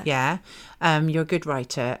 Yeah. Yeah. You're a good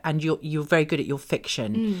writer, and you're very good at your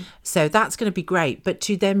fiction. So that's going to be great. But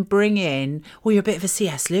to then bring in, well, you're a bit of a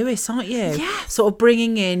C.S. Lewis, aren't you? Yeah. Sort of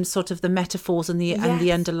bringing in sort of the metaphors and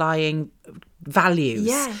the underlying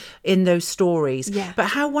values in those stories. Yeah. But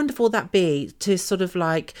how wonderful would that be to sort of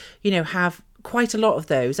like, have quite a lot of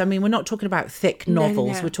those. I mean, we're not talking about thick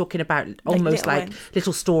novels. No. We're talking about almost like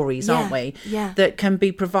little stories, aren't we? Yeah. That can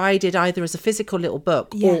be provided either as a physical little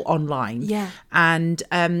book or online. Yeah. And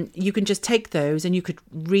you can just take those and you could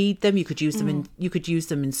read them. You could use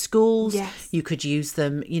them in schools. Yes. You could use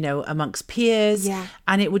them, amongst peers. Yeah.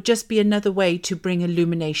 And it would just be another way to bring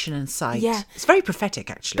illumination and sight. Yeah. It's very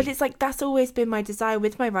prophetic, actually. But it's like, that's always been my desire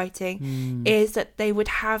with my writing, is that they would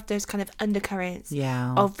have those kind of undercurrents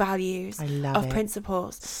of values. I love of it.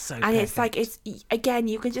 principles. So and perfect. It's like, it's again,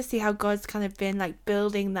 you can just see how God's kind of been like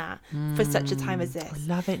building that for such a time as this.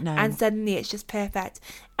 I love it now. And suddenly it's just perfect.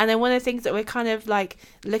 And then one of the things that we're kind of like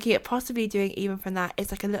looking at possibly doing even from that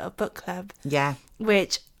is like a little book club. Yeah.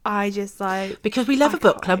 Which I just like, because we love a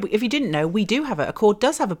book club. If you didn't know, we do have it. Accord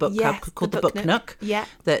does have a book club called the Book Nook. Yeah.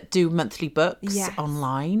 That do monthly books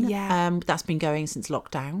online. Yeah. That's been going since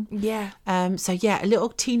lockdown. Yeah. So a little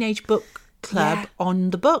teenage book club on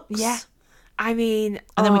the books. Yeah. I mean,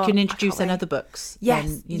 and then we can introduce other books.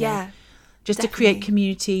 Yes, just definitely. To create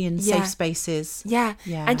community and safe spaces. Yeah,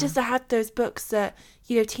 and just to have those books that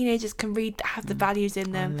teenagers can read that have the values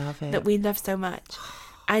in them that we love so much,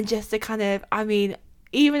 and just to kind of, I mean,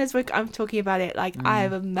 even as I'm talking about it, like I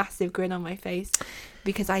have a massive grin on my face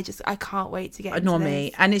because I can't wait to get into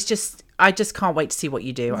this. And it's just, I just can't wait to see what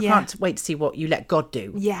you do. I can't wait to see what you let God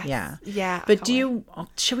do. Yeah. But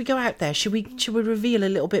shall we go out there? Should we reveal a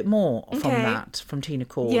little bit more from Teen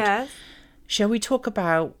Accord? Yeah. Shall we talk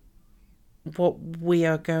about what we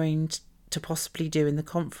are going to possibly do in the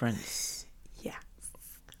conference? Yeah.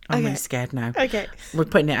 I'm really scared now. Okay. We're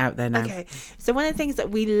putting it out there now. Okay. So one of the things that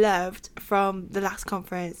we loved from the last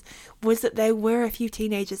conference was that there were a few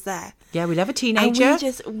teenagers there. Yeah, we love a teenager.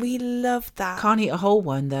 And we loved that. Can't eat a whole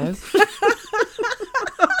one though.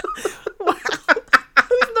 Wow. I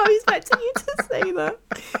was not expecting you to say that.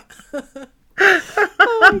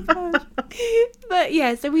 Oh my gosh. But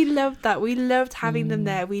yeah, so we loved that. We loved having them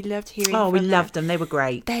there. We loved hearing from them. Loved them. They were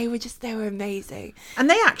great. They were amazing. And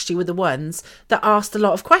they actually were the ones that asked a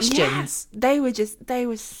lot of questions. Yeah, they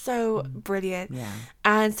were so brilliant. Yeah.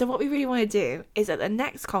 And so what we really want to do is at the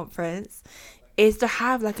next conference is to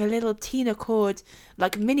have like a little Teen Accord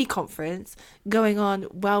like mini conference going on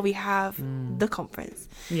while we have the conference.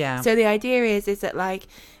 Yeah. So the idea is that like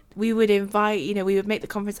we would invite, we would make the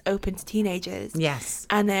conference open to teenagers. Yes.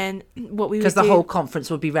 And then what we would do... Because the whole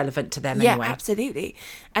conference would be relevant to them anyway. Yeah, absolutely.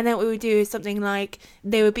 And then what we would do is something like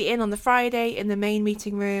they would be in on the Friday in the main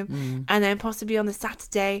meeting room, and then possibly on the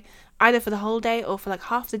Saturday, either for the whole day or for like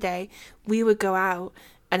half the day, we would go out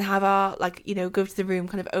and have our, go to the room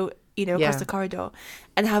kind of, across the corridor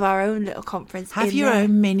and have our own little conference. Have your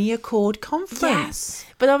own mini Accord conference. Yes.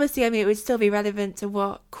 But obviously, it would still be relevant to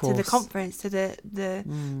the conference, to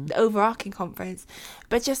the overarching conference.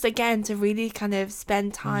 But just again, to really kind of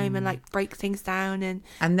spend time and like break things down and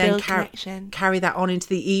then build connection. Carry that on into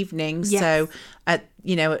the evening. Yes. So at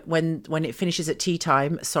when it finishes at tea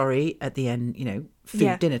time, at the end,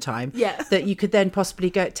 food dinner time, that you could then possibly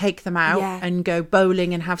take them out and go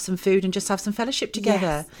bowling and have some food and just have some fellowship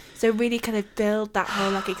together. Yes. So really kind of build that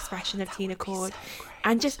whole like expression of Teen Accord.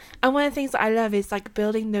 And one of the things that I love is like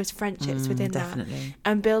building those friendships within definitely. that,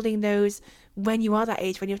 and building those when you are that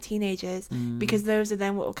age, when you're teenagers, because those are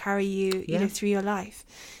then what will carry you, through your life.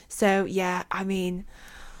 So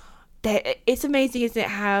it's amazing, isn't it,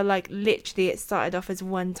 how like literally it started off as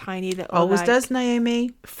one tiny little always does, Naomi.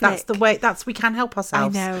 Flick. That's the way. We can help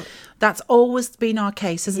ourselves. I know. That's always been our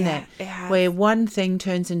case, isn't it? It has. Where one thing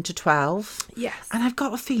turns into 12. Yes. And I've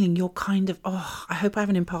got a feeling you're kind of, I hope I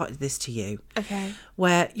haven't imparted this to you. Okay.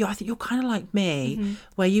 Where I think you're kind of like me,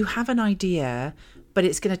 where you have an idea, but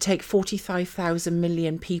it's going to take 45,000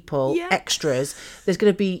 million people, extras. There's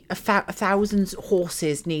going to be a thousands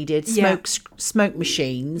horses needed, smoke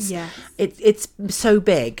machines. Yes. It's so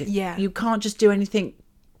big. Yeah. You can't just do anything,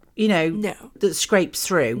 that scrapes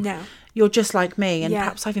through. No. You're just like me, and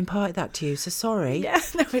perhaps I've imparted that to you, so sorry. Yeah,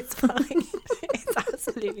 no, it's fine. It's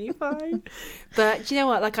absolutely fine. But do you know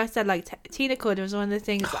what? Like I said, Teen Accord was one of the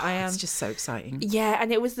things that I am... It's just so exciting. Yeah,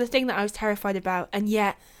 and it was the thing that I was terrified about, and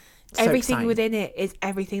yet So everything exciting. within it is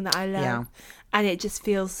everything that I love. Yeah. And it just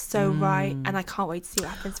feels so right, and I can't wait to see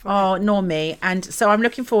what happens from it. Oh, nor me. And so I'm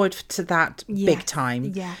looking forward to that big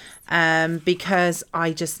time. Yeah. Because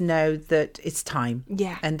I just know that it's time.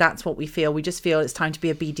 Yeah. And that's what we feel. We just feel it's time to be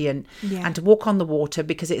obedient Yeah. and to walk on the water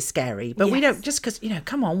because it's scary. But we Yes. don't, just because,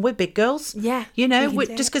 come on, we're big girls. Yeah, we can do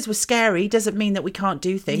Just it. because we're scary doesn't mean that we can't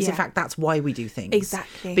do things. Yeah. In fact, that's why we do things.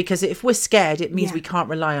 Exactly. Because if we're scared, it means Yeah. we can't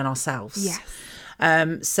rely on ourselves. Yes.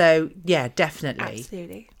 So yeah, definitely.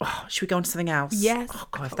 Absolutely. Oh, should we go on to something else? Yes. Oh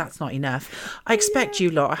God, if that's not enough, I expect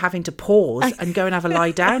you lot are having to pause and go and have a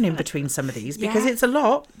lie down in between some of these because Yeah. it's a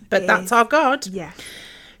lot. But It that's is. our God. Yeah.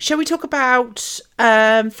 Shall we talk about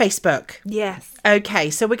Facebook? Yes.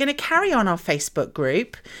 Okay, so we're going to carry on our Facebook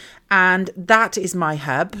group. And that is my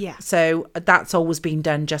hub. Yeah. So that's always been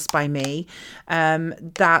done just by me.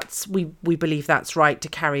 We believe that's right to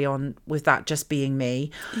carry on with that just being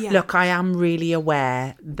me. Yeah. Look, I am really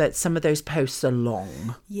aware that some of those posts are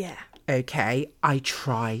long. Yeah. Okay, I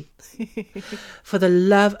try. For the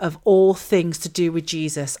love of all things to do with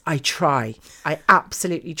Jesus, I try. I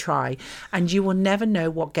absolutely try. And you will never know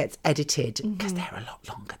what gets edited because they're a lot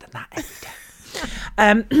longer than that every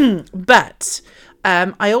day. But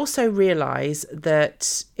I also realise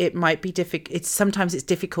that it might be difficult. Sometimes it's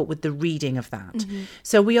difficult with the reading of that.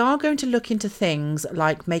 So we are going to look into things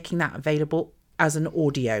like making that available as an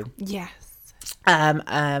audio. Yes.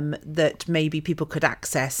 That maybe people could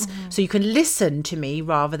access, so you can listen to me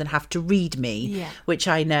rather than have to read me, which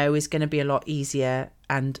I know is going to be a lot easier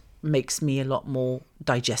and makes me a lot more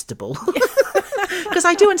digestible. Because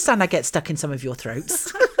I do understand I get stuck in some of your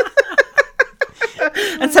throats.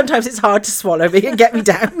 And sometimes it's hard to swallow me and get me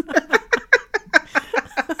down.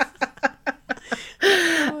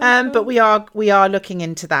 But we are looking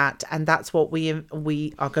into that, and that's what we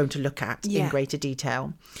are going to look at in greater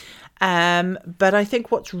detail. But I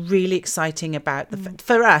think what's really exciting about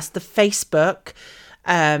for us, the Facebook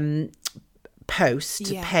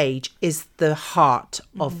page is the heart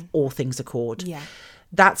of All Things Accord. Yeah.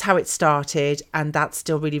 That's how it started, and that's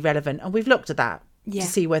still really relevant. And we've looked at that Yeah. to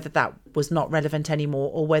see whether that was not relevant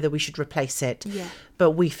anymore or whether we should replace it. Yeah.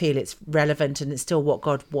 But we feel it's relevant and it's still what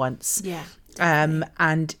God wants. Yeah.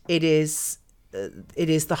 And it is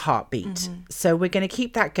the heartbeat. So we're going to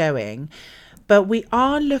keep that going. But we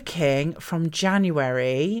are looking from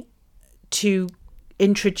January to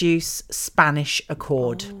introduce Spanish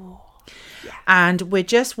Accord. And we're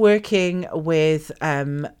just working with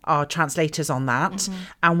our translators on that.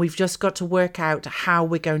 And we've just got to work out how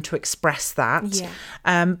we're going to express that.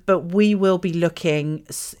 Yeah. But we will be looking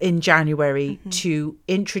in January to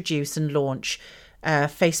introduce and launch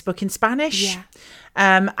Facebook in Spanish. Yeah.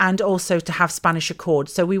 and also to have Spanish Accord.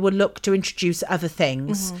 So we will look to introduce other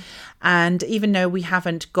things. And even though we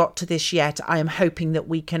haven't got to this yet, I am hoping that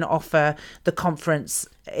we can offer the conference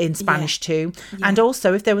in Spanish too. Yeah. And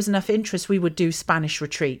also, if there was enough interest, we would do Spanish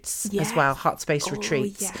retreats as Yes. well, heart space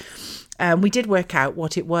retreats. Yes. We did work out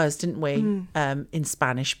what it was, didn't we, in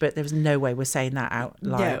Spanish, but there was no way we're saying that out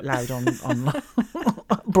loud on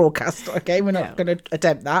broadcast. Okay, we're not going to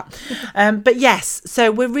attempt that. But yes, so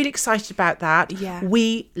we're really excited about that. Yeah.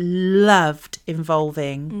 We loved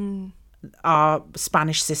involving our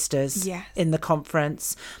Spanish sisters Yes. in the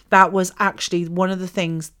conference. That was actually one of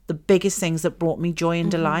the biggest things that brought me joy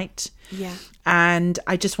and delight. Yeah. And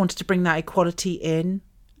I just wanted to bring that equality in.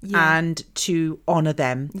 Yeah. And to honour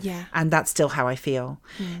them. Yeah. And that's still how I feel.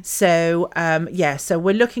 So, so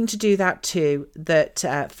we're looking to do that too, that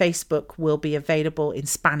Facebook will be available in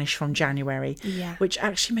Spanish from January, Yeah. which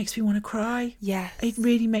actually makes me want to cry. Yes. It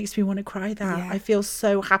really makes me want to cry that. Yeah. I feel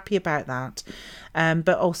so happy about that.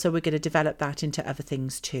 But also we're going to develop that into other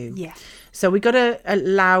things too. Yeah. So we've got to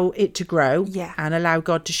allow it to grow Yeah. and allow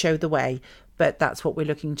God to show the way. But that's what we're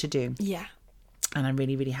looking to do. Yeah. And I'm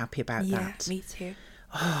really, really happy about Yeah. that. Me too.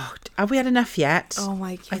 Oh, have we had enough yet? Oh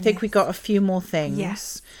my goodness. I think we got a few more things.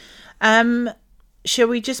 Yes. Shall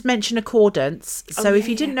we just mention Accordance? So if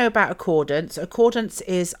you didn't yeah. know about Accordance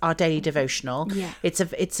is our daily devotional. Yeah. It's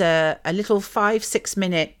a little 5-6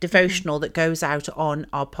 minute devotional that goes out on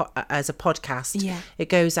our as a podcast. Yeah. It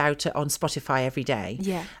goes out on Spotify every day.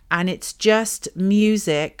 Yeah. And it's just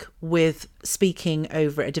music with speaking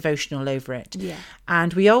over a devotional over it. Yeah.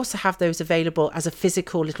 And we also have those available as a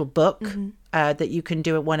physical little book that you can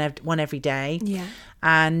do it one every day. Yeah.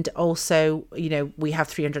 And also, we have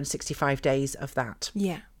 365 days of that.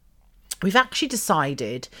 Yeah. We've actually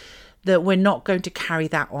decided that we're not going to carry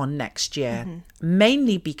that on next year,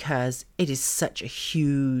 mainly because it is such a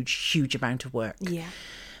huge amount of work. Yeah.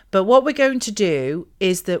 But what we're going to do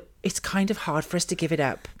is that it's kind of hard for us to give it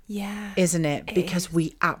up, Yeah. isn't it? Because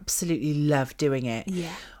we absolutely love doing it.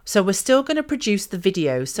 Yeah. So we're still going to produce the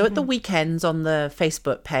videos. So at the weekends on the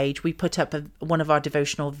Facebook page, we put up one of our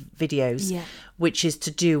devotional videos, Yeah. which is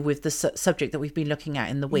to do with the subject that we've been looking at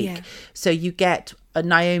in the week. Yeah. So you get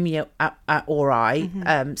Naomi or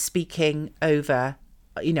I speaking over,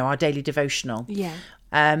 our daily devotional. Yeah.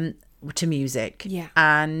 To music. Yeah.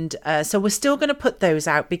 And so we're still going to put those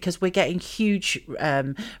out because we're getting huge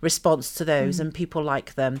response to those and people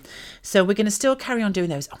like them. So we're going to still carry on doing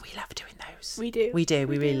those. And we love doing those. We do.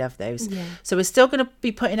 We really love those. Yeah. So we're still going to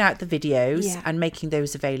be putting out the videos Yeah. and making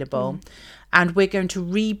those available. And we're going to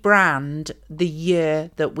rebrand the year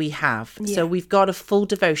that we have. Yeah. So we've got a full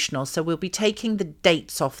devotional. So we'll be taking the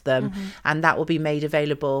dates off them and that will be made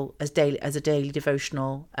available as a daily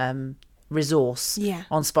devotional resource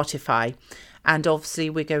on Spotify. And obviously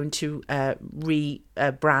we're going to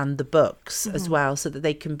rebrand the books as well so that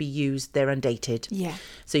they can be used. They're undated. Yeah.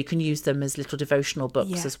 So you can use them as little devotional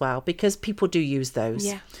books as well, because people do use those.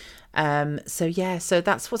 Yeah. So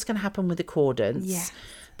that's what's going to happen with Accordance. Yeah.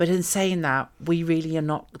 But in saying that, we really are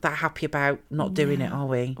not that happy about not doing it, are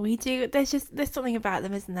we? We do. There's something about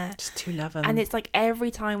them, isn't there? Just too love them. And it's like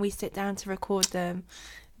every time we sit down to record them,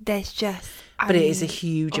 there's just... But it is a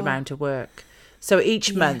huge amount of work. So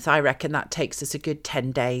each month, I reckon that takes us a good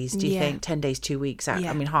 10 days. Do you think 10 days, 2 weeks out? Yeah.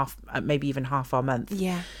 I mean, maybe even half our month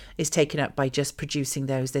is taken up by just producing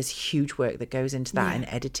those. There's huge work that goes into that and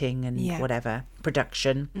editing and whatever,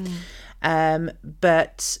 production.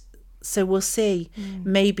 But so we'll see.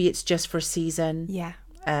 Maybe it's just for a season. Yeah.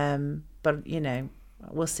 But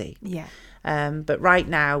we'll see. Yeah. But right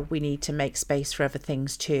now we need to make space for other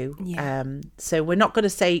things too. Yeah. So we're not going to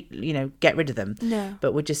say, get rid of them. No.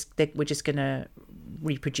 But we're just going to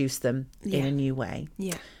reproduce them in a new way.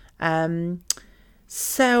 Yeah.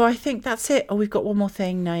 So I think that's it. Oh, we've got one more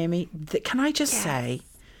thing, Naomi. Can I just say,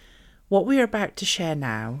 what we're about to share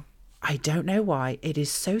now, I don't know why, it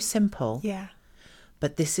is so simple. Yeah.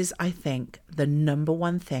 But this is, I think, the number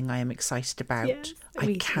one thing I am excited about. Yes, I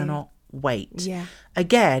me too. cannot wait. Yeah.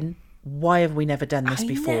 Again, why have we never done this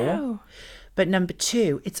before? know. But number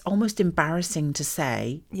two, it's almost embarrassing to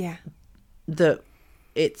say Yeah. that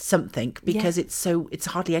it's something because it's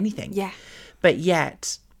hardly anything. Yeah. But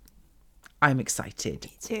yet, I'm excited.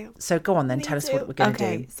 Me too. So go on then, tell us what we're going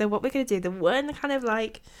to do. So what we're going to do, the one kind of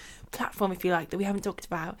like platform, if you like, that we haven't talked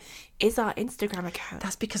about is our Instagram account.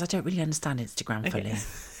 That's because I don't really understand Instagram fully.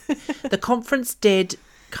 The conference did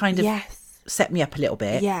kind of set me up a little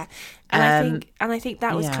bit. Yeah. And I think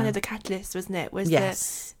that was kind of the catalyst, wasn't it? Was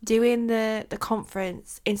Yes. doing the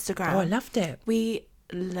conference Instagram. Oh, I loved it. We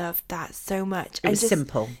loved that so much. It was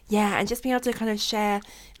simple. Yeah, and just being able to kind of share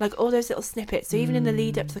like all those little snippets. So even in the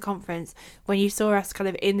lead up to the conference, when you saw us kind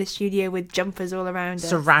of in the studio with jumpers all around us,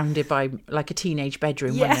 Surrounded by like a teenage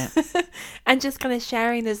bedroom, wasn't it? and just kind of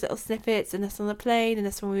sharing those little snippets, and us on the plane, and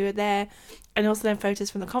us when we were there, and also then photos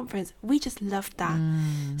from the conference. We just loved that.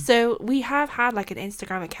 So we have had like an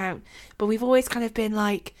Instagram account, but we've always kind of been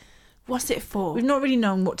like, what's it for? We've not really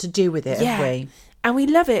known what to do with it, have we? And we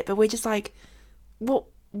love it, but we're just like, what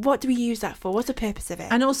do we use that for? What's the purpose of it?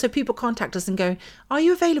 And also people contact us and go, are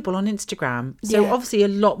you available on Instagram? So obviously a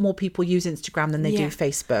lot more people use Instagram than they do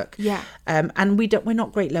Facebook. Yeah. And we're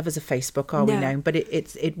not great lovers of Facebook, are we? No, but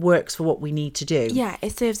it works for what we need to do. Yeah,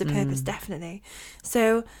 it serves a purpose, definitely.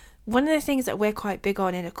 So one of the things that we're quite big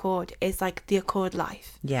on in Accord is like the Accord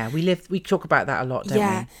life. Yeah, we talk about that a lot, don't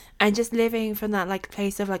we? And just living from that like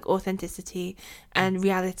place of like authenticity and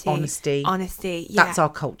reality, honesty. Yeah, that's our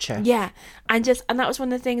culture. Yeah, and that was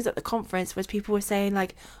one of the things at the conference was people were saying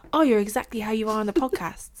like, oh, you're exactly how you are on the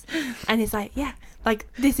podcasts, and it's like, yeah, like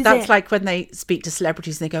this is that's it. like when they speak to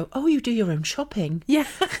celebrities and they go, oh, you do your own shopping. Yeah.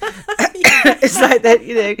 It's like that,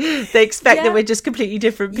 they expect that we're just completely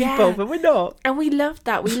different people, but we're not. And we loved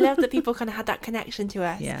that. We loved that people kind of had that connection to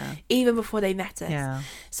us, even before they met us. Yeah.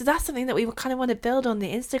 So that's something that we kind of want to build on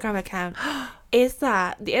the Instagram account. Is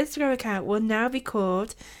that the Instagram account will now be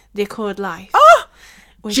called the Accord Life. Oh,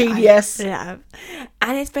 genius! Yeah.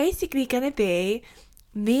 And it's basically going to be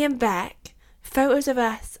me and Beck, photos of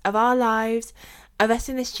us, of our lives, of us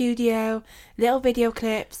in the studio, little video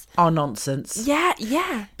clips. Our nonsense.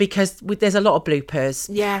 Yeah. Because there's a lot of bloopers.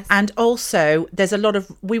 Yes. And also there's a lot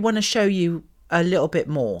of, we want to show you a little bit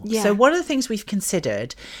more. Yeah. So one of the things we've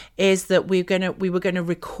considered is that we were going to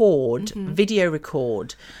record, video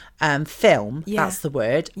record, film, that's the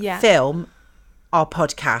word, film our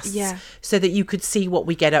podcasts so that you could see what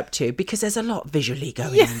we get up to, because there's a lot visually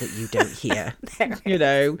going on that you don't hear.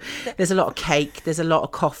 There's a lot of cake, there's a lot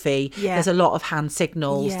of coffee, there's a lot of hand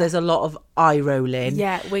signals, there's a lot of eye rolling,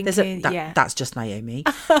 winking, that's just Naomi.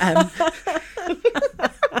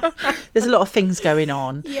 There's a lot of things going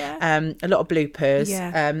on, a lot of bloopers,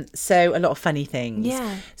 so a lot of funny things.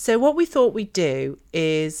 So what we thought we'd do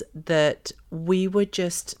is that we would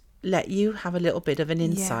just let you have a little bit of an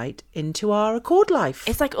insight into our Accord life.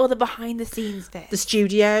 It's like all the behind the scenes bits. The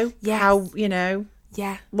studio, how,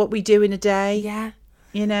 what we do in a day,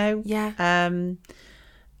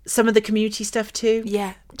 some of the community stuff too.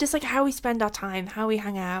 Yeah, just like how we spend our time, how we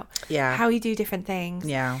hang out, how we do different things.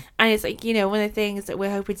 Yeah. And it's like, one of the things that we're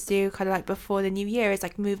hoping to do kind of like before the new year is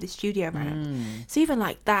like move the studio around. So even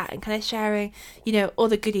like that, and kind of sharing, all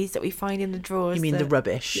the goodies that we find in the drawers. You mean the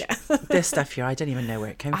rubbish? Yeah. There's stuff here, I don't even know where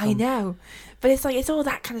it came from. I know. But it's like, it's all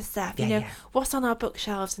that kind of stuff, what's on our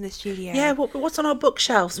bookshelves in the studio. Yeah, what's on our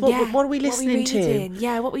bookshelves? What are we listening to?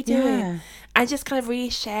 Yeah, what we doing? Yeah. And just kind of really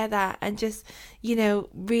share that, and just,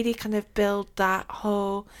 really kind of build that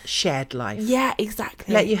whole shared life. Yeah,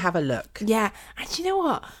 exactly. Let you have a look. Yeah. And you know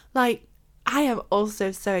what? Like, I am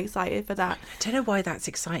also so excited for that. I don't know why that's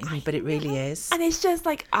exciting me, but it really is. And it's just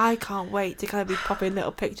like, I can't wait to kind of be popping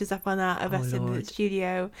little pictures up on that of us in the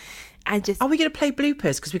studio. And just, are we going to play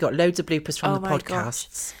bloopers? Because we got loads of bloopers from the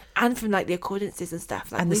podcasts. Gosh. And from like the accordances and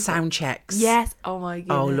stuff. Like, and the sound checks. Yes. Oh my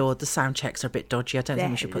goodness. Oh Lord, the sound checks are a bit dodgy. I don't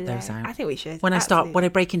think we should put those out. I think we should. When I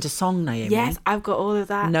break into song, Naomi. Yes, I've got all of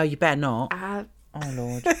that. No, you better not. I have. Oh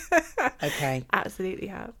Lord. Okay. Absolutely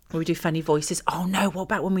have. Will we do funny voices? Oh no, what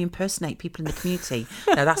about when we impersonate people in the community?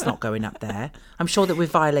 No, that's not going up there. I'm sure that we're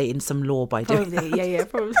violating some law by doing that. Yeah,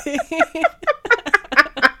 probably.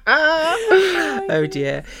 Oh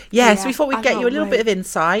dear. So we thought we'd get you a little bit of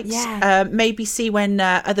insight. Maybe see when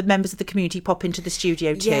other members of the community pop into the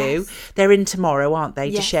studio too. They're in tomorrow, aren't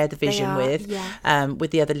they, to share the vision with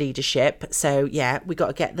the other leadership. So we got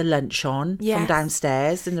to get the lunch on from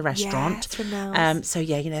downstairs in the restaurant. So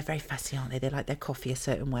they're very fussy, aren't they? They like their coffee a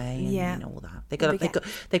certain way and all that.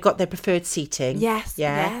 They've got their preferred seating. Yes.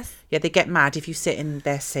 Yeah, they get mad if you sit in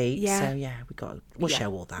their seat. So we'll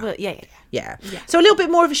show all that. Well, yeah. So a little bit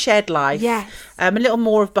more of a shared life. Yeah. A little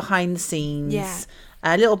more of behind the scenes. Yeah.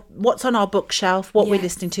 A little what's on our bookshelf, what we're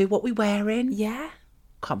listening to, what we're wearing. Yeah.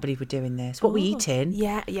 Can't believe we're doing this. What we eating.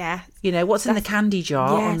 Yeah. What's in the candy jar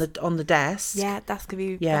on the desk. Yeah, that's gonna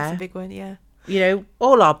be that's a big one. Yeah.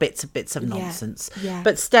 All our bits of nonsense. Yeah.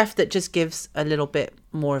 But stuff that just gives a little bit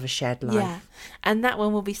more of a shared life. Yeah. And that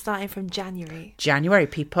one will be starting from January. January,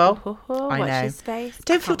 people. I watch know. this space.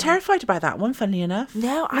 Don't feel terrified about that one, funnily enough.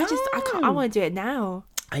 No, I can't. I want to do it now.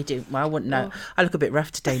 I do. Well, I wouldn't know. I look a bit rough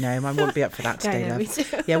today, Noam. I wouldn't be up for that today, Me love.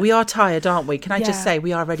 too. Yeah, we are tired, aren't we? Can I just say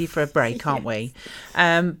we are ready for a break, aren't we?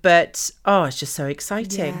 But, it's just so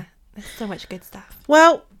exciting. Yeah. There's so much good stuff.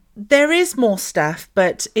 Well, there is more stuff,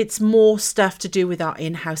 but it's more stuff to do with our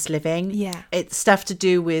in-house living. Yeah. It's stuff to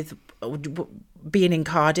do with being in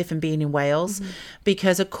Cardiff and being in Wales,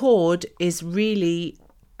 because Accord is really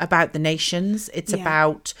about the nations. It's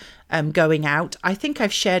about going out. I think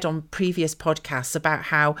I've shared on previous podcasts about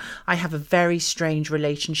how I have a very strange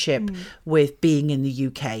relationship with being in the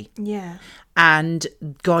UK. Yeah. And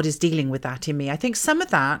God is dealing with that in me. I think some of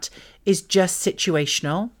that is just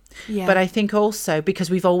situational. Yeah. But I think also because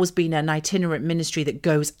we've always been an itinerant ministry that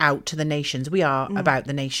goes out to the nations. We are about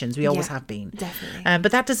the nations. We always have been. Definitely.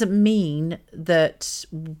 But that doesn't mean that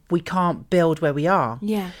we can't build where we are.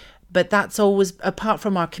 Yeah. But that's always, apart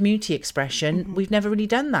from our community expression, we've never really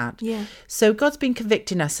done that. Yeah. So God's been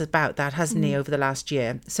convicting us about that, hasn't he, over the last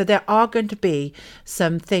year? So there are going to be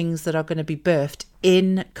some things that are going to be birthed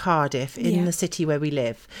in Cardiff, in the city where we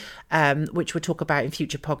live, which we'll talk about in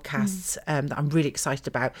future podcasts that I'm really excited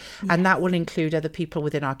about. And that will include other people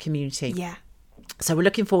within our community. Yeah. So we're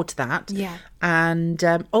looking forward to that. Yeah. And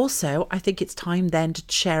also, I think it's time then to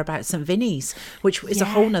share about St. Vinny's, which is a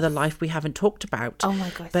whole nother life we haven't talked about. Oh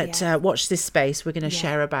my gosh. But watch this space. We're going to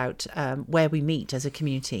share about where we meet as a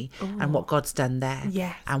community and what God's done there.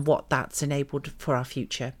 Yes. And what that's enabled for our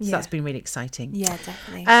future. So that's been really exciting. Yeah,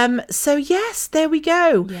 definitely. So yes, there we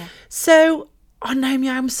go. Yeah. So, oh Naomi,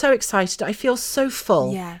 I'm so excited. I feel so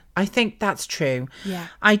full. Yeah. I think that's true. Yeah.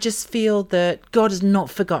 I just feel that God has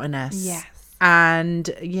not forgotten us. Yes. And,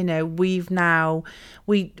 you know, we've now,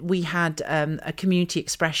 we had a community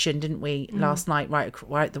expression, didn't we, last night,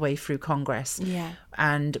 right the way through Congress. Yeah.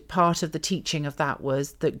 And part of the teaching of that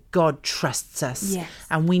was that God trusts us. Yes.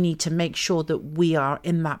 And we need to make sure that we are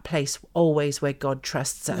in that place always where God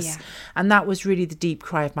trusts us. Yeah. And that was really the deep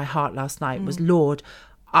cry of my heart last night was, Lord,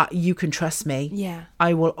 you can trust me. Yeah.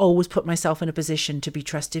 I will always put myself in a position to be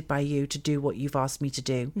trusted by you to do what you've asked me to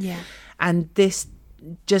do. Yeah. And this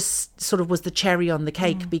just sort of was the cherry on the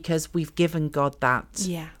cake because we've given God that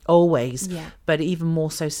always, but even more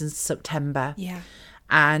so since September. Yeah.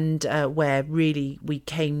 And where really we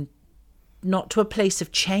came not to a place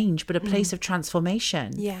of change, but a place of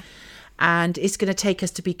transformation. Yeah. And it's going to take us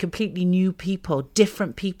to be completely new people,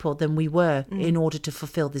 different people than we were in order to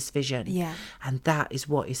fulfill this vision. Yeah. And that is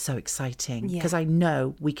what is so exciting Yeah. because I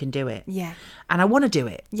know we can do it. Yeah. And I want to do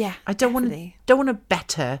it. Yeah. I don't want to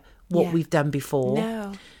better what we've done before.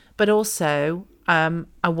 No. But also,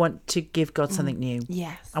 I want to give God something new.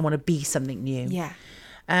 Yes. I want to be something new. Yeah.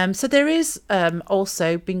 So there is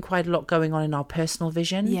also been quite a lot going on in our personal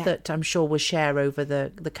vision that I'm sure we'll share over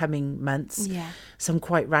the coming months. Yeah. Some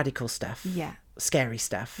quite radical stuff. Yeah. Scary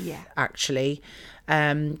stuff. Yeah. Actually.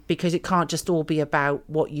 Because it can't just all be about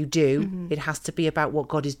what you do. It has to be about what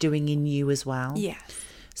God is doing in you as well. Yes.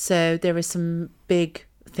 So there is some big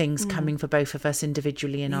things coming for both of us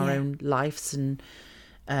individually in our own lives and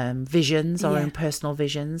visions, our own personal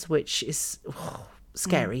visions, which is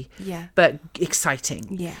scary, but exciting.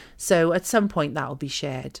 Yeah. So at some point that'll be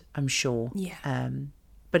shared, I'm sure. Yeah.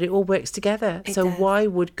 But it all works together. It so does. why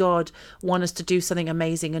would God want us to do something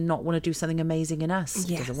amazing and not want to do something amazing in us?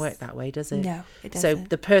 Yes. It doesn't work that way, does it? No, it So doesn't.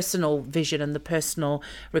 the personal vision and the personal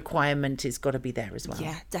requirement has got to be there as well.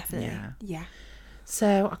 Yeah, definitely. Yeah. Yeah.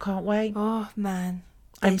 So I can't wait. Oh man.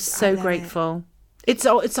 I'm I so love it. grateful. It's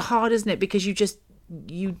hard, isn't it? Because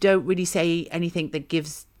you don't really say anything that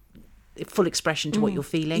gives full expression to what you're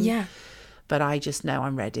feeling. Yeah. But I just know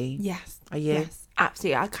I'm ready. Yes. Are you? Yes.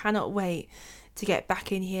 Absolutely. I cannot wait to get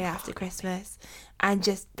back in here after Christmas and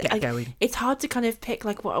just Get going. It's hard to kind of pick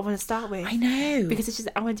like what I want to start with. I know. Because it's just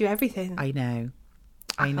I want to do everything. I know.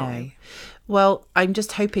 I can't know. wait. Well, I'm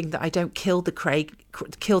just hoping that I don't kill the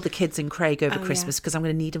kids in Craig over Oh, Christmas because I'm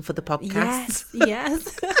going to need them for the podcast. Yes.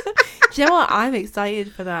 Yes. Do you know what? I'm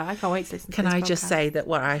excited for that. I can't wait to listen Can to this I just podcast. say that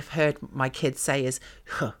what I've heard my kids say is,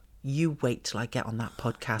 you wait till I get on that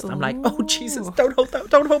podcast. I'm like, oh Jesus, don't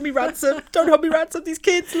hold me ransom. Don't hold me ransom. These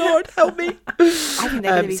kids, Lord, help me. I think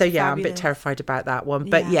they're gonna be So yeah, I'm a bit fabulous. terrified about that one.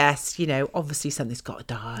 But Yeah. yes, obviously something's got to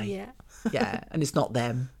die. Yeah. Yeah, and it's not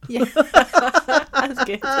them. Yeah. That's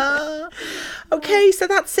good. Okay, so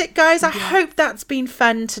that's it, guys. I hope that's been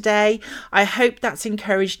fun today. I hope that's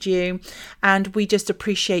encouraged you. And we just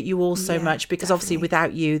appreciate you all so Yeah, much because obviously definitely.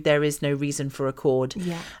 without you, there is no reason for Accord.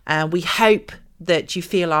 Yeah. We hope that you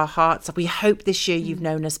feel our hearts. We hope this year you've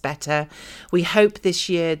known us better. We hope this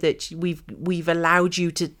year that we've allowed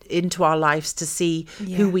you into our lives to see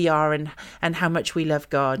who we are and how much we love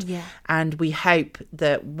God. Yeah. And we hope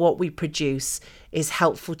that what we produce is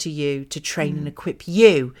helpful to you to train and equip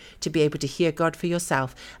you to be able to hear God for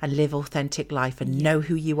yourself and live authentic life and know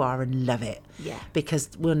who you are and love it. Yeah. Because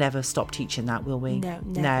we'll never stop teaching that, will we? No,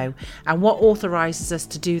 never. No. And what authorizes us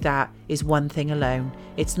to do that is one thing alone.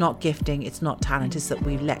 It's not gifting, it's not talent, it's that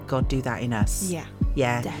we let God do that in us. Yeah.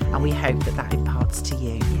 Yeah. Definitely. And we hope that that imparts to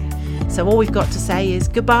you. Yeah. So all we've got to say is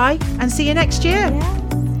goodbye and see you next year.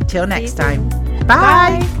 Yeah. Till next See you time. soon.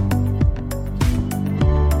 Bye. Bye.